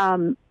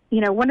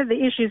 One of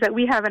the issues that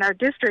we have in our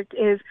district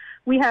is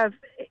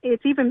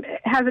it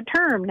has a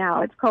term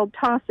now. It's called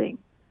tossing,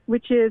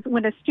 which is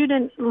when a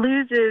student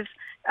loses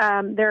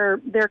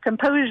their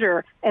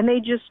composure and they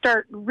just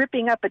start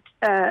ripping up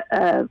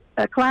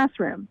a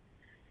classroom.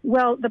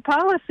 Well, the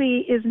policy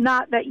is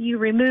not that you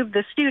remove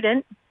the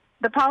student.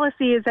 The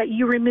policy is that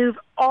you remove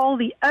all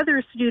the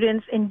other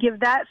students and give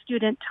that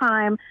student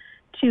time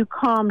to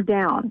calm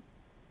down.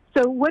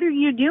 So what are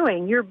you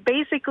doing? You're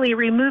basically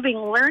removing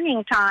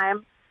learning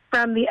time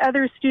from the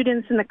other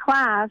students in the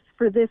class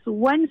for this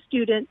one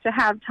student to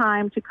have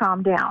time to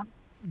calm down.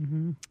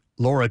 Mm-hmm.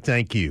 Laura,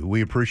 thank you.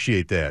 We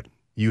appreciate that.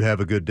 You have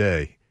a good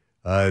day.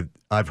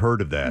 I've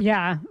heard of that.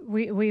 Yeah,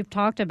 we've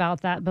talked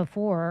about that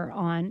before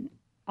on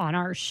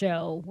our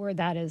show where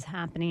that is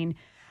happening.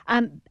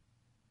 And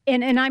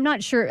I'm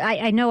not sure,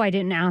 I know I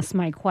didn't ask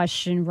my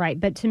question right,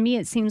 but to me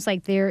it seems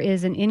like there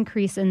is an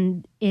increase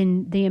in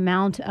the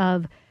amount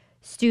of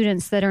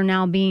students that are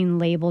now being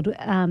labeled.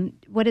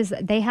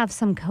 They have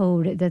some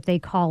code that they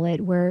call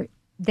it where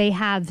they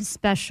have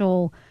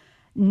special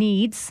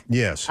needs.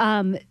 Yes.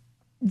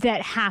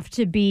 That have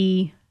to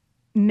be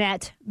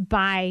met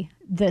by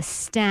the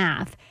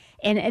staff.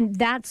 And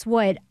that's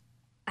why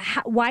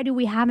do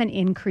we have an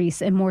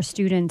increase in more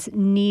students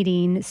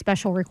needing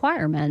special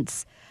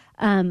requirements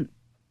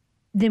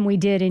than we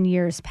did in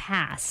years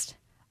past?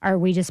 Are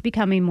we just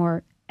becoming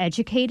more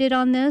educated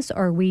on this?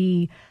 Are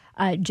we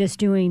just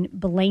doing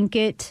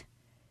blanket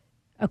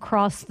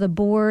across the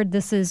board?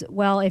 This is,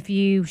 if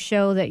you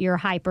show that you're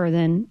hyper,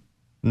 then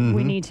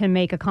we need to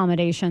make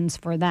accommodations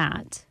for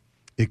that.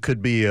 It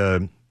could be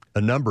a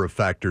number of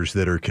factors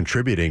that are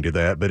contributing to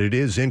that, but it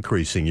is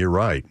increasing. You're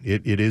right.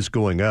 It is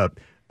going up.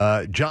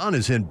 John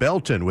is in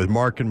Belton with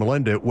Mark and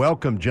Melinda.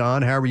 Welcome,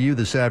 John. How are you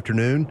this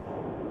afternoon?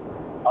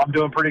 I'm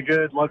doing pretty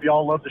good. Love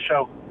y'all. Love the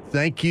show.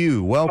 Thank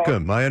you.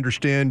 Welcome. I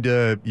understand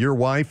your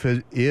wife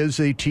is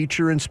a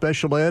teacher in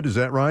special ed. Is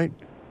that right?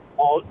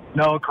 Well,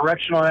 no,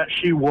 correction on that.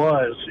 She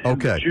was in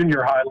the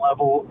junior high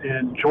level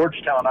in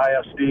Georgetown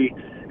ISD,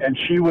 and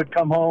she would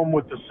come home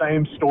with the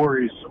same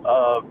stories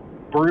of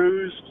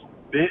bruised,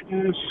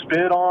 bitten,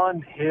 spit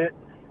on, hit,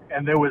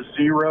 and there was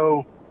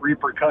zero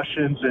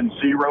repercussions and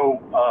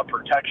zero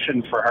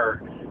protection for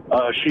her.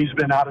 She's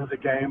been out of the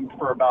game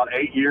for about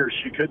 8 years.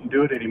 She couldn't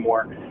do it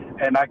anymore.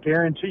 And I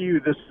guarantee you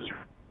this is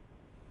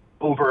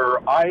over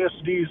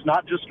ISDs,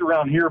 not just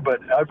around here, but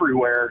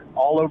everywhere,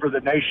 all over the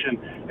nation.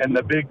 And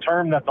the big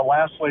term that the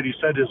last lady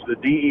said is the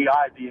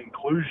DEI, the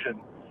inclusion.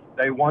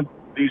 They want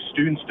these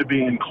students to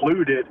be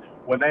included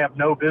when they have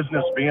no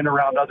business being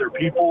around other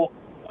people,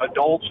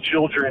 adults,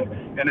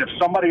 children. And if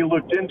somebody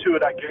looked into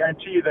it, I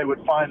guarantee you they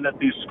would find that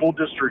these school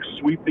districts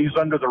sweep these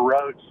under the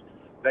rugs.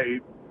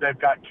 They've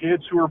got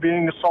kids who are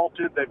being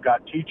assaulted. They've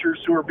got teachers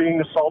who are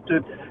being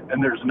assaulted,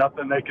 and there's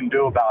nothing they can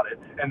do about it.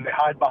 And they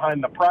hide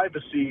behind the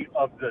privacy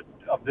of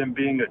them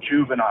being a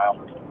juvenile.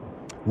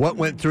 What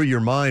went through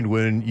your mind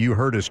when you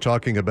heard us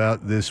talking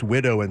about this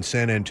widow in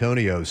San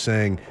Antonio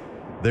saying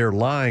they're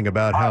lying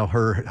about how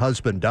her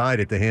husband died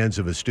at the hands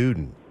of a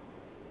student?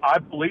 I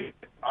believe,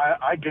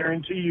 I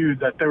guarantee you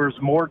that there was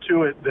more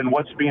to it than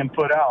what's being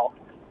put out.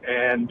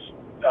 And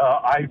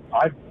I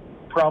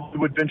probably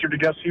would venture to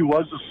guess he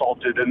was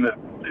assaulted, and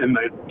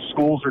the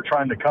schools are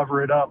trying to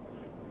cover it up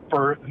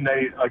for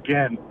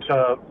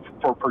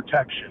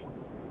protection.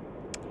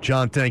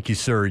 John, thank you,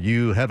 sir.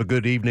 You have a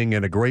good evening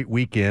and a great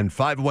weekend.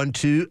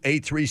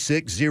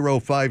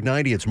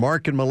 512-836-0590. It's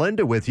Mark and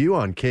Melinda with you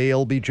on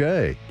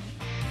KLBJ.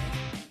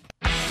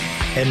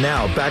 And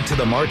now back to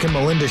the Mark and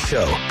Melinda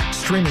Show,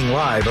 streaming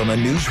live on the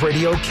News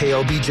Radio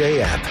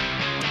KLBJ app.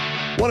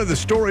 One of the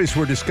stories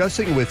we're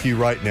discussing with you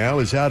right now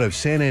is out of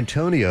San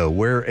Antonio,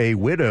 where a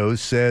widow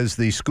says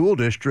the school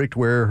district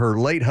where her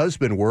late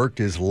husband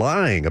worked is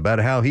lying about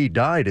how he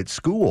died at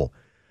school.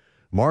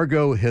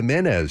 Margot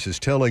Jimenez is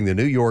telling the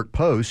New York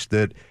Post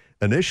that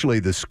initially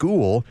the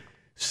school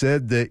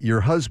said that your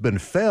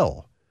husband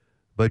fell,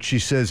 but she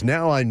says,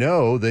 now I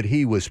know that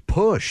he was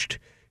pushed.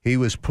 He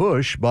was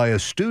pushed by a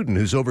student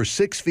who's over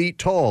 6 feet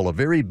tall, a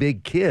very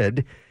big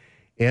kid.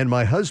 And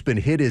my husband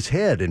hit his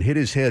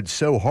head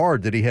so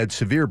hard that he had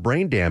severe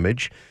brain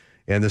damage,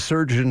 and the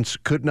surgeons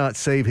could not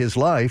save his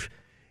life.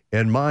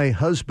 And my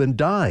husband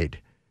died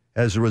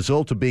as a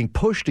result of being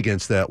pushed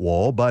against that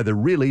wall by the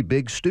really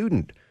big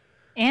student.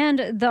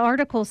 And the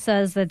article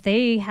says that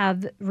they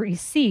have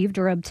received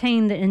or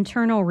obtained the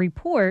internal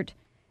report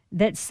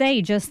that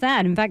say just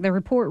that. In fact, the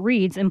report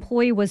reads,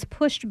 employee was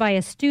pushed by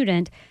a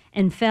student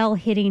and fell,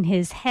 hitting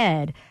his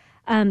head.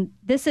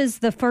 This is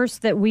the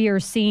first that we are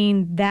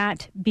seeing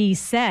that be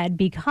said,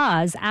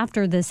 because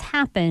after this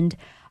happened,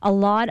 a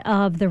lot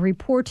of the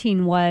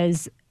reporting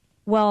was,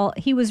 well,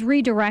 he was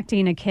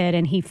redirecting a kid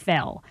and he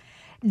fell.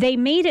 They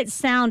made it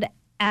sound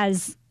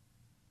as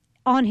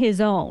on his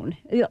own.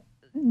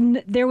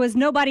 There was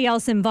nobody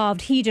else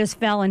involved. He just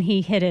fell and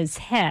he hit his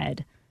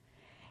head.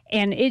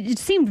 And it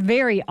seemed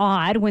very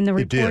odd when the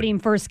reporting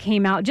first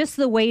came out, just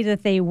the way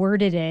that they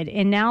worded it.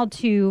 And now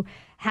to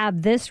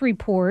have this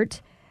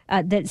report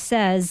that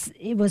says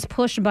it was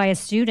pushed by a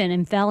student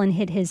and fell and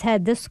hit his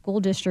head, this school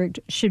district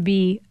should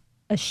be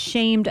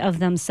ashamed of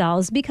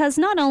themselves, because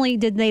not only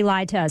did they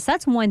lie to us,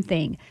 that's one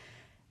thing,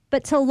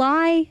 but to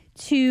lie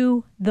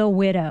to the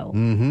widow.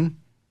 Mm-hmm.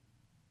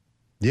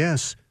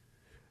 Yes.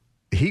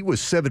 He was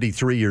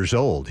 73 years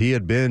old. He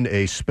had been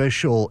a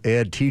special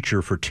ed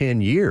teacher for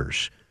 10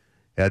 years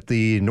at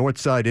the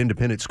Northside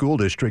Independent School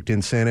District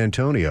in San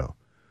Antonio.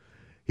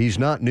 He's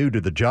not new to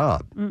the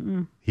job.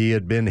 Mm-mm. He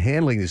had been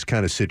handling these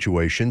kind of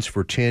situations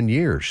for 10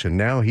 years, and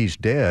now he's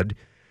dead.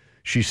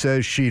 She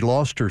says she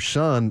lost her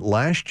son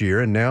last year,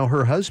 and now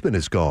her husband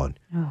is gone.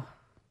 Oh,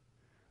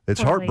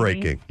 it's poor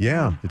heartbreaking. lady.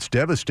 Yeah, it's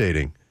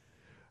devastating.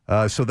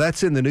 So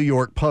that's in the New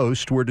York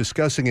Post. We're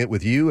discussing it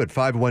with you at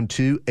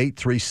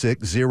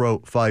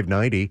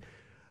 512-836-0590.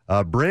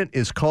 Brent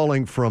is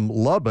calling from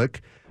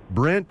Lubbock.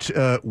 Brent,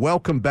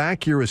 welcome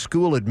back. You're a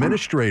school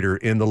administrator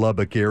in the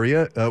Lubbock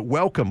area.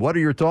 Welcome. What are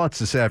your thoughts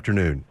this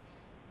afternoon?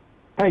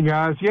 Hey,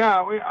 guys.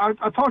 Yeah,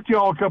 I talked to you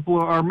all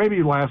or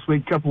maybe last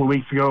week, a couple of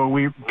weeks ago.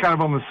 We were kind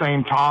of on the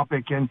same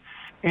topic. And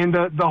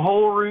the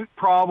whole root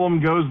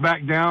problem goes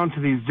back down to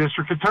these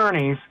district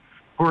attorneys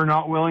who are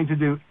not willing to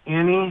do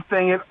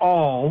anything at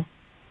all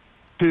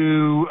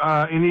to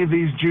any of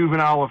these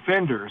juvenile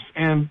offenders.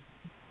 And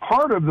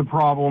part of the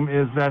problem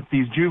is that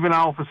these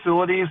juvenile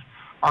facilities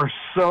are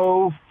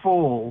so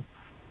full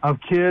of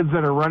kids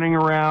that are running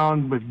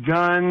around with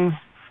guns,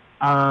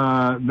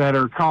 that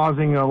are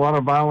causing a lot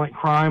of violent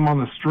crime on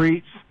the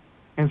streets.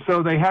 And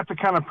so they have to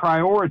kind of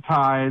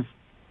prioritize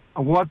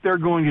what they're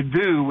going to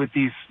do with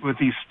these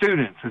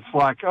students. It's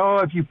like, oh,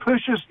 if you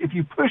push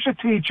a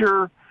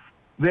teacher,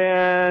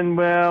 then,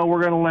 well,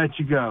 we're going to let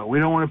you go. We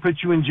don't want to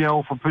put you in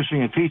jail for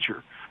pushing a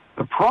teacher.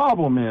 The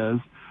problem is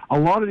a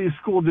lot of these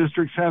school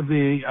districts have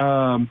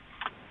the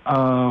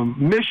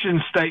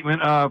mission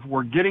statement of,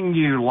 we're getting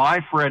you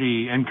life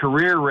ready and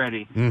career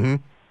ready. Mm-hmm.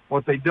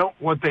 What they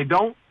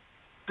don't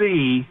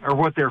see, or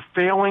what they're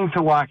failing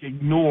to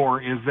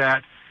ignore, is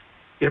that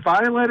if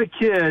I let a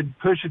kid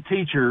push a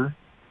teacher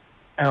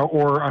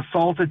or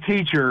assault a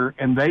teacher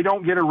and they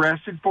don't get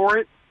arrested for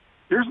it,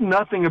 there's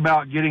nothing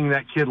about getting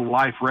that kid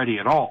life ready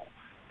at all.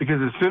 Because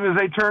as soon as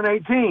they turn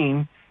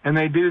 18 and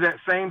they do that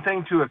same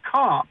thing to a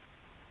cop,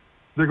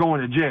 they're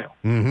going to jail.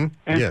 Mm-hmm.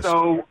 And yes.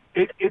 so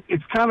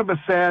it's kind of a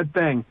sad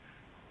thing.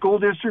 School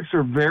districts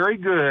are very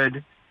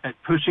good at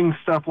pushing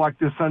stuff like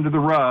this under the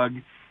rug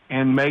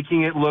and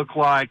making it look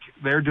like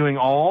they're doing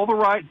all the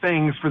right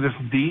things for this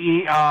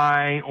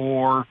DEI,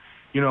 or,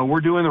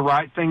 we're doing the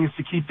right things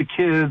to keep the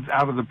kids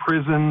out of the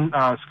prison,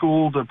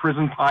 school to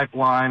prison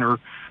pipeline or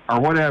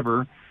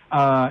whatever.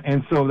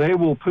 And so they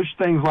will push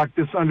things like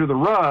this under the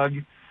rug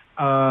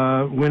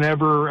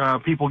whenever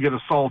people get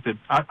assaulted.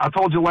 I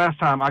told you last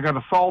time I got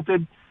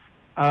assaulted.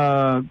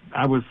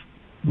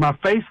 My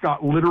face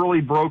got literally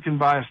broken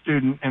by a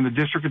student, and the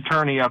district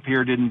attorney up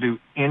here didn't do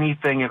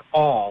anything at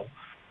all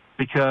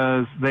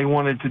because they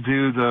wanted to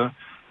do the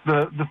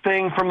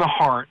thing from the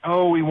heart.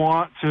 Oh, we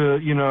want to,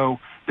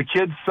 the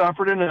kids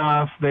suffered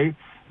enough. They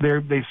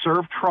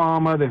served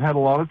trauma. They've had a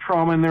lot of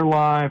trauma in their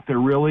life. They're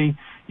really,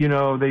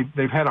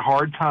 they've had a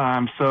hard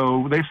time.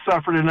 So they've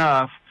suffered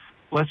enough.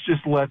 Let's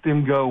just let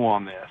them go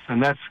on this.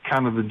 And that's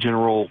kind of the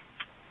general,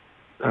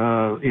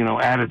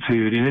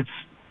 attitude. And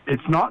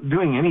it's not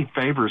doing any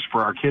favors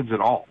for our kids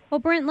at all. Well,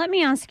 Brent, let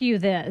me ask you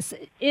this.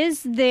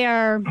 Is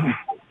there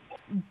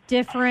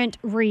different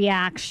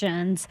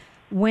reactions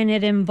when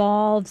it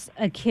involves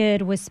a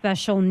kid with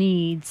special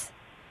needs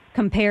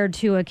compared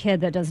to a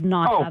kid that does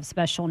not have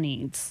special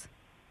needs?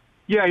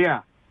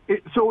 Yeah.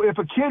 So if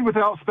a kid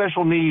without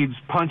special needs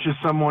punches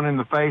someone in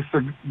the face,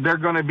 they're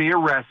going to be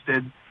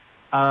arrested.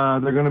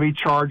 They're going to be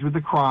charged with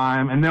the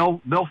crime, and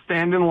they'll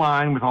stand in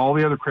line with all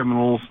the other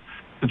criminals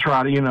to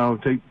try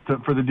to,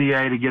 for the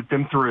DA to get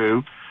them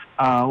through.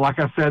 Like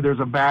I said, there's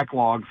a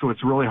backlog, so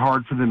it's really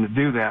hard for them to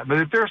do that. But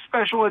if they're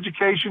special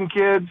education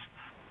kids,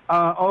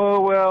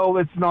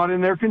 it's not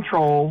in their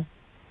control,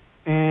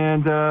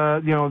 and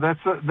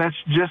that's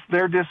just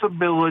their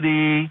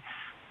disability.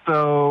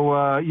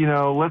 So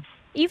let's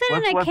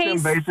in a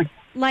case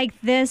like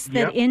this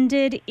that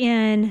ended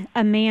in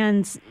a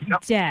man's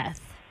death.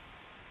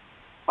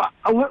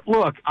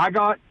 Look, I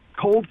got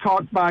cold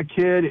cocked by a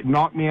kid. It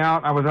knocked me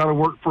out. I was out of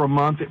work for a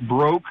month. It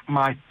broke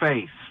my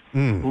face.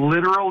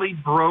 Literally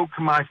broke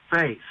my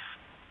face.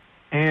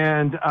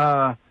 And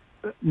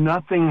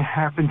nothing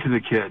happened to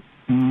the kid.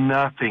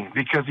 Nothing,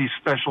 because he's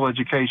special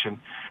education.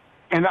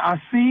 And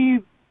I see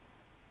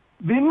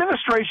the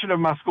administration of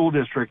my school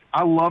district,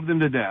 I love them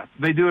to death.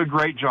 They do a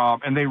great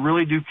job, and they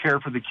really do care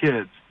for the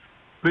kids.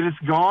 But it's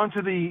gone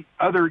to the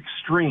other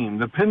extreme.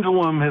 The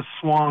pendulum has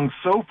swung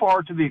so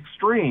far to the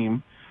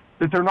extreme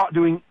that they're not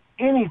doing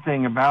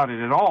anything about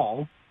it at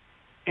all,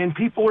 and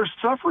people are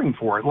suffering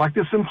for it, like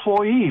this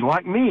employee,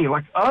 like me,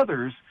 like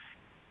others.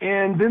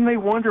 And then they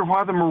wonder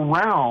why the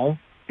morale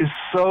is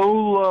so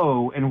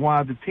low and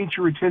why the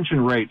teacher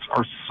retention rates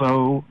are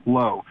so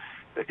low.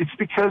 It's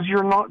because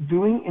you're not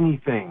doing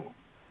anything.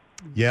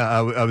 Yeah,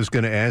 I was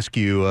going to ask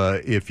you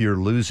if you're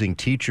losing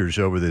teachers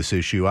over this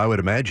issue. I would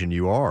imagine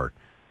you are.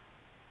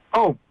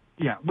 Oh,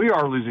 yeah, we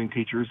are losing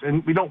teachers,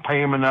 and we don't pay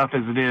them enough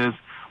as it is,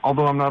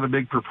 although I'm not a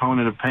big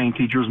proponent of paying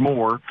teachers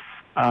more.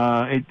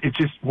 It's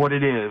just what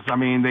it is. I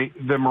mean,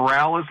 the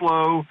morale is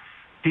low.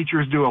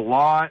 Teachers do a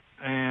lot,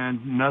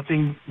 and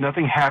nothing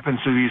happens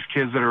to these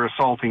kids that are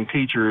assaulting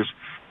teachers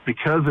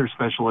because they're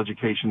special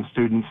education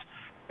students.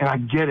 And I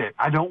get it.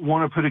 I don't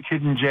want to put a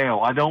kid in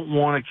jail. I don't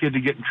want a kid to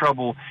get in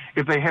trouble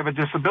if they have a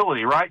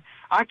disability, right?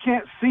 I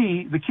can't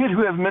see the kid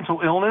who has mental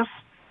illness.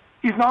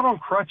 He's not on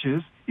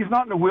crutches. He's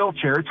not in a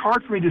wheelchair. It's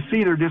hard for me to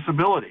see their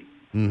disability.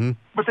 Mm-hmm.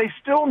 But they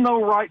still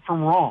know right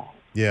from wrong.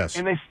 Yes.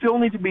 And they still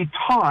need to be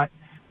taught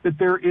that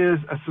there is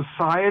a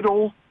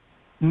societal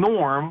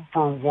norm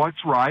for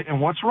what's right and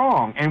what's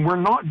wrong. And we're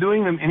not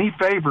doing them any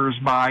favors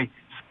by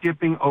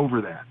skipping over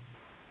that.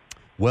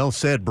 Well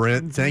said,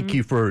 Brent. Mm-hmm. Thank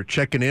you for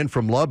checking in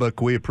from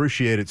Lubbock. We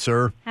appreciate it,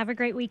 sir. Have a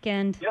great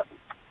weekend. Yep.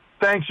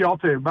 Thanks, y'all,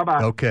 too.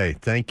 Bye-bye. Okay,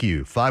 thank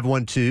you.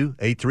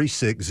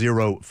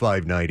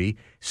 512-836-0590.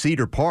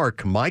 Cedar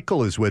Park,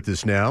 Michael is with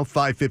us now,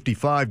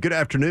 555. Good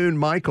afternoon,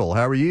 Michael.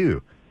 How are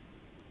you?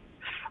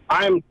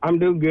 I'm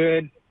doing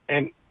good,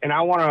 and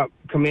I want to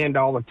commend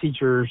all the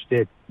teachers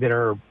that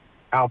are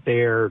out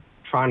there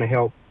trying to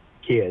help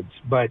kids.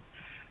 But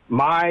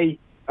I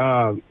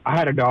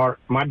had a daughter.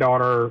 My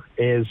daughter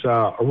is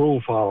a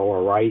rule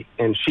follower, right?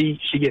 And she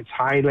gets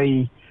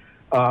highly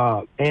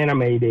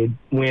animated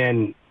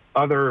when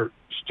other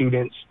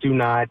students do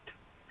not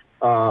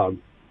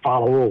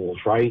follow rules,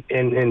 right?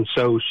 And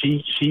so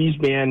she's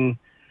been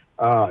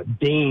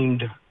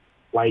deemed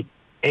like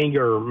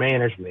anger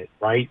management,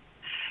 right?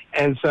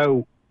 And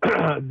so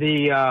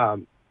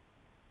it's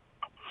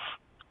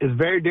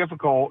very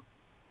difficult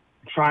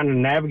trying to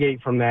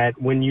navigate from that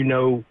when you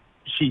know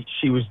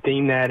she was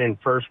deemed that in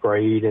first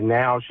grade, and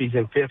now she's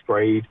in fifth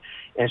grade,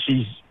 and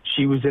she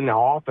was in the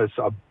office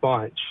a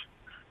bunch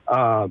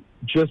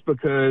just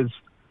because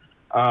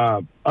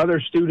other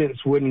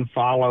students wouldn't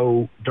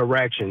follow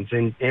directions,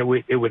 and it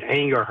would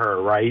anger her,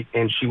 right?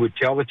 And she would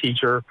tell the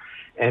teacher,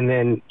 and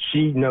then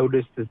she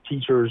noticed the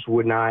teachers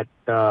would not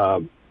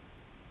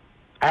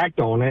act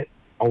on it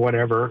or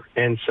whatever,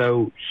 and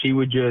so she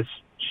was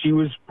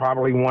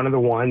probably one of the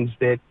ones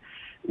that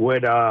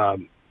would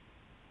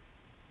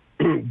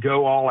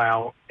go all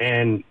out,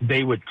 and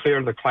they would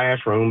clear the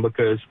classroom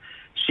because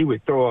she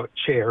would throw a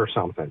chair or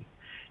something.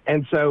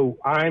 And so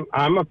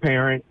I'm a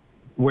parent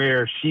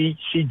where she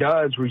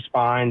does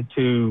respond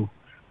to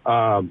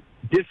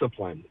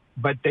discipline,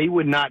 but they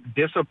would not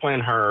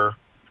discipline her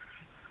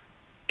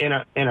in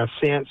a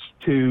sense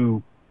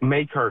to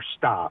make her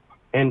stop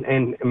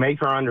and make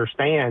her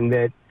understand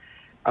that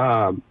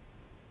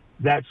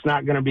that's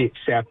not going to be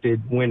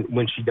accepted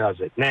when she does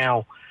it.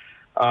 Now,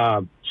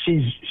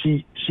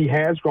 she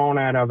has grown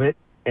out of it,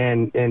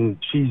 and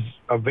she's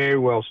a very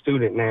well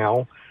student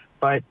now,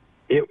 but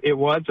it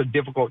was a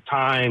difficult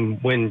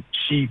time when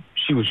she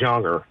was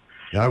younger.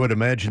 I would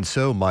imagine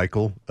so,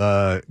 Michael.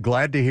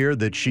 Glad to hear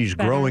that she's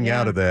growing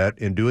out of that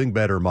and doing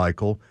better,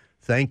 Michael.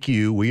 Thank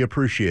you. We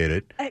appreciate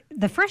it.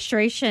 The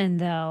frustration,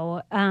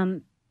 though,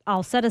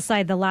 I'll set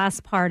aside the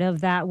last part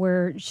of that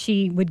where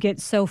she would get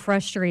so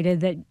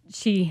frustrated that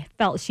she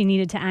felt she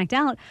needed to act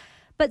out.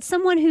 But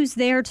someone who's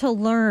there to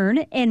learn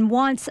and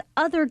wants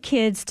other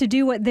kids to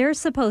do what they're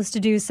supposed to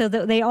do so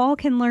that they all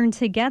can learn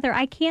together.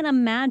 I can't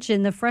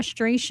imagine the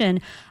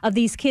frustration of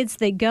these kids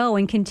that go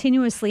and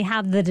continuously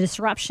have the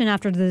disruption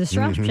after the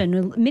disruption.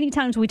 Mm-hmm. Many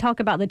times we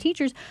talk about the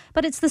teachers,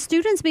 but it's the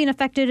students being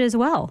affected as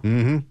well.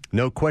 Mm-hmm.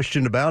 No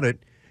question about it.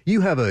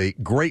 You have a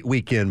great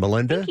weekend,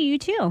 Melinda. Thank you, you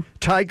too.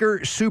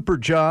 Tiger, super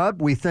job.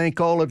 We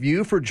thank all of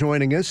you for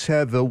joining us.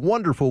 Have a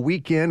wonderful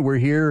weekend. We're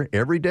here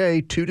every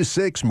day, 2 to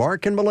 6.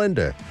 Mark and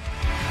Melinda.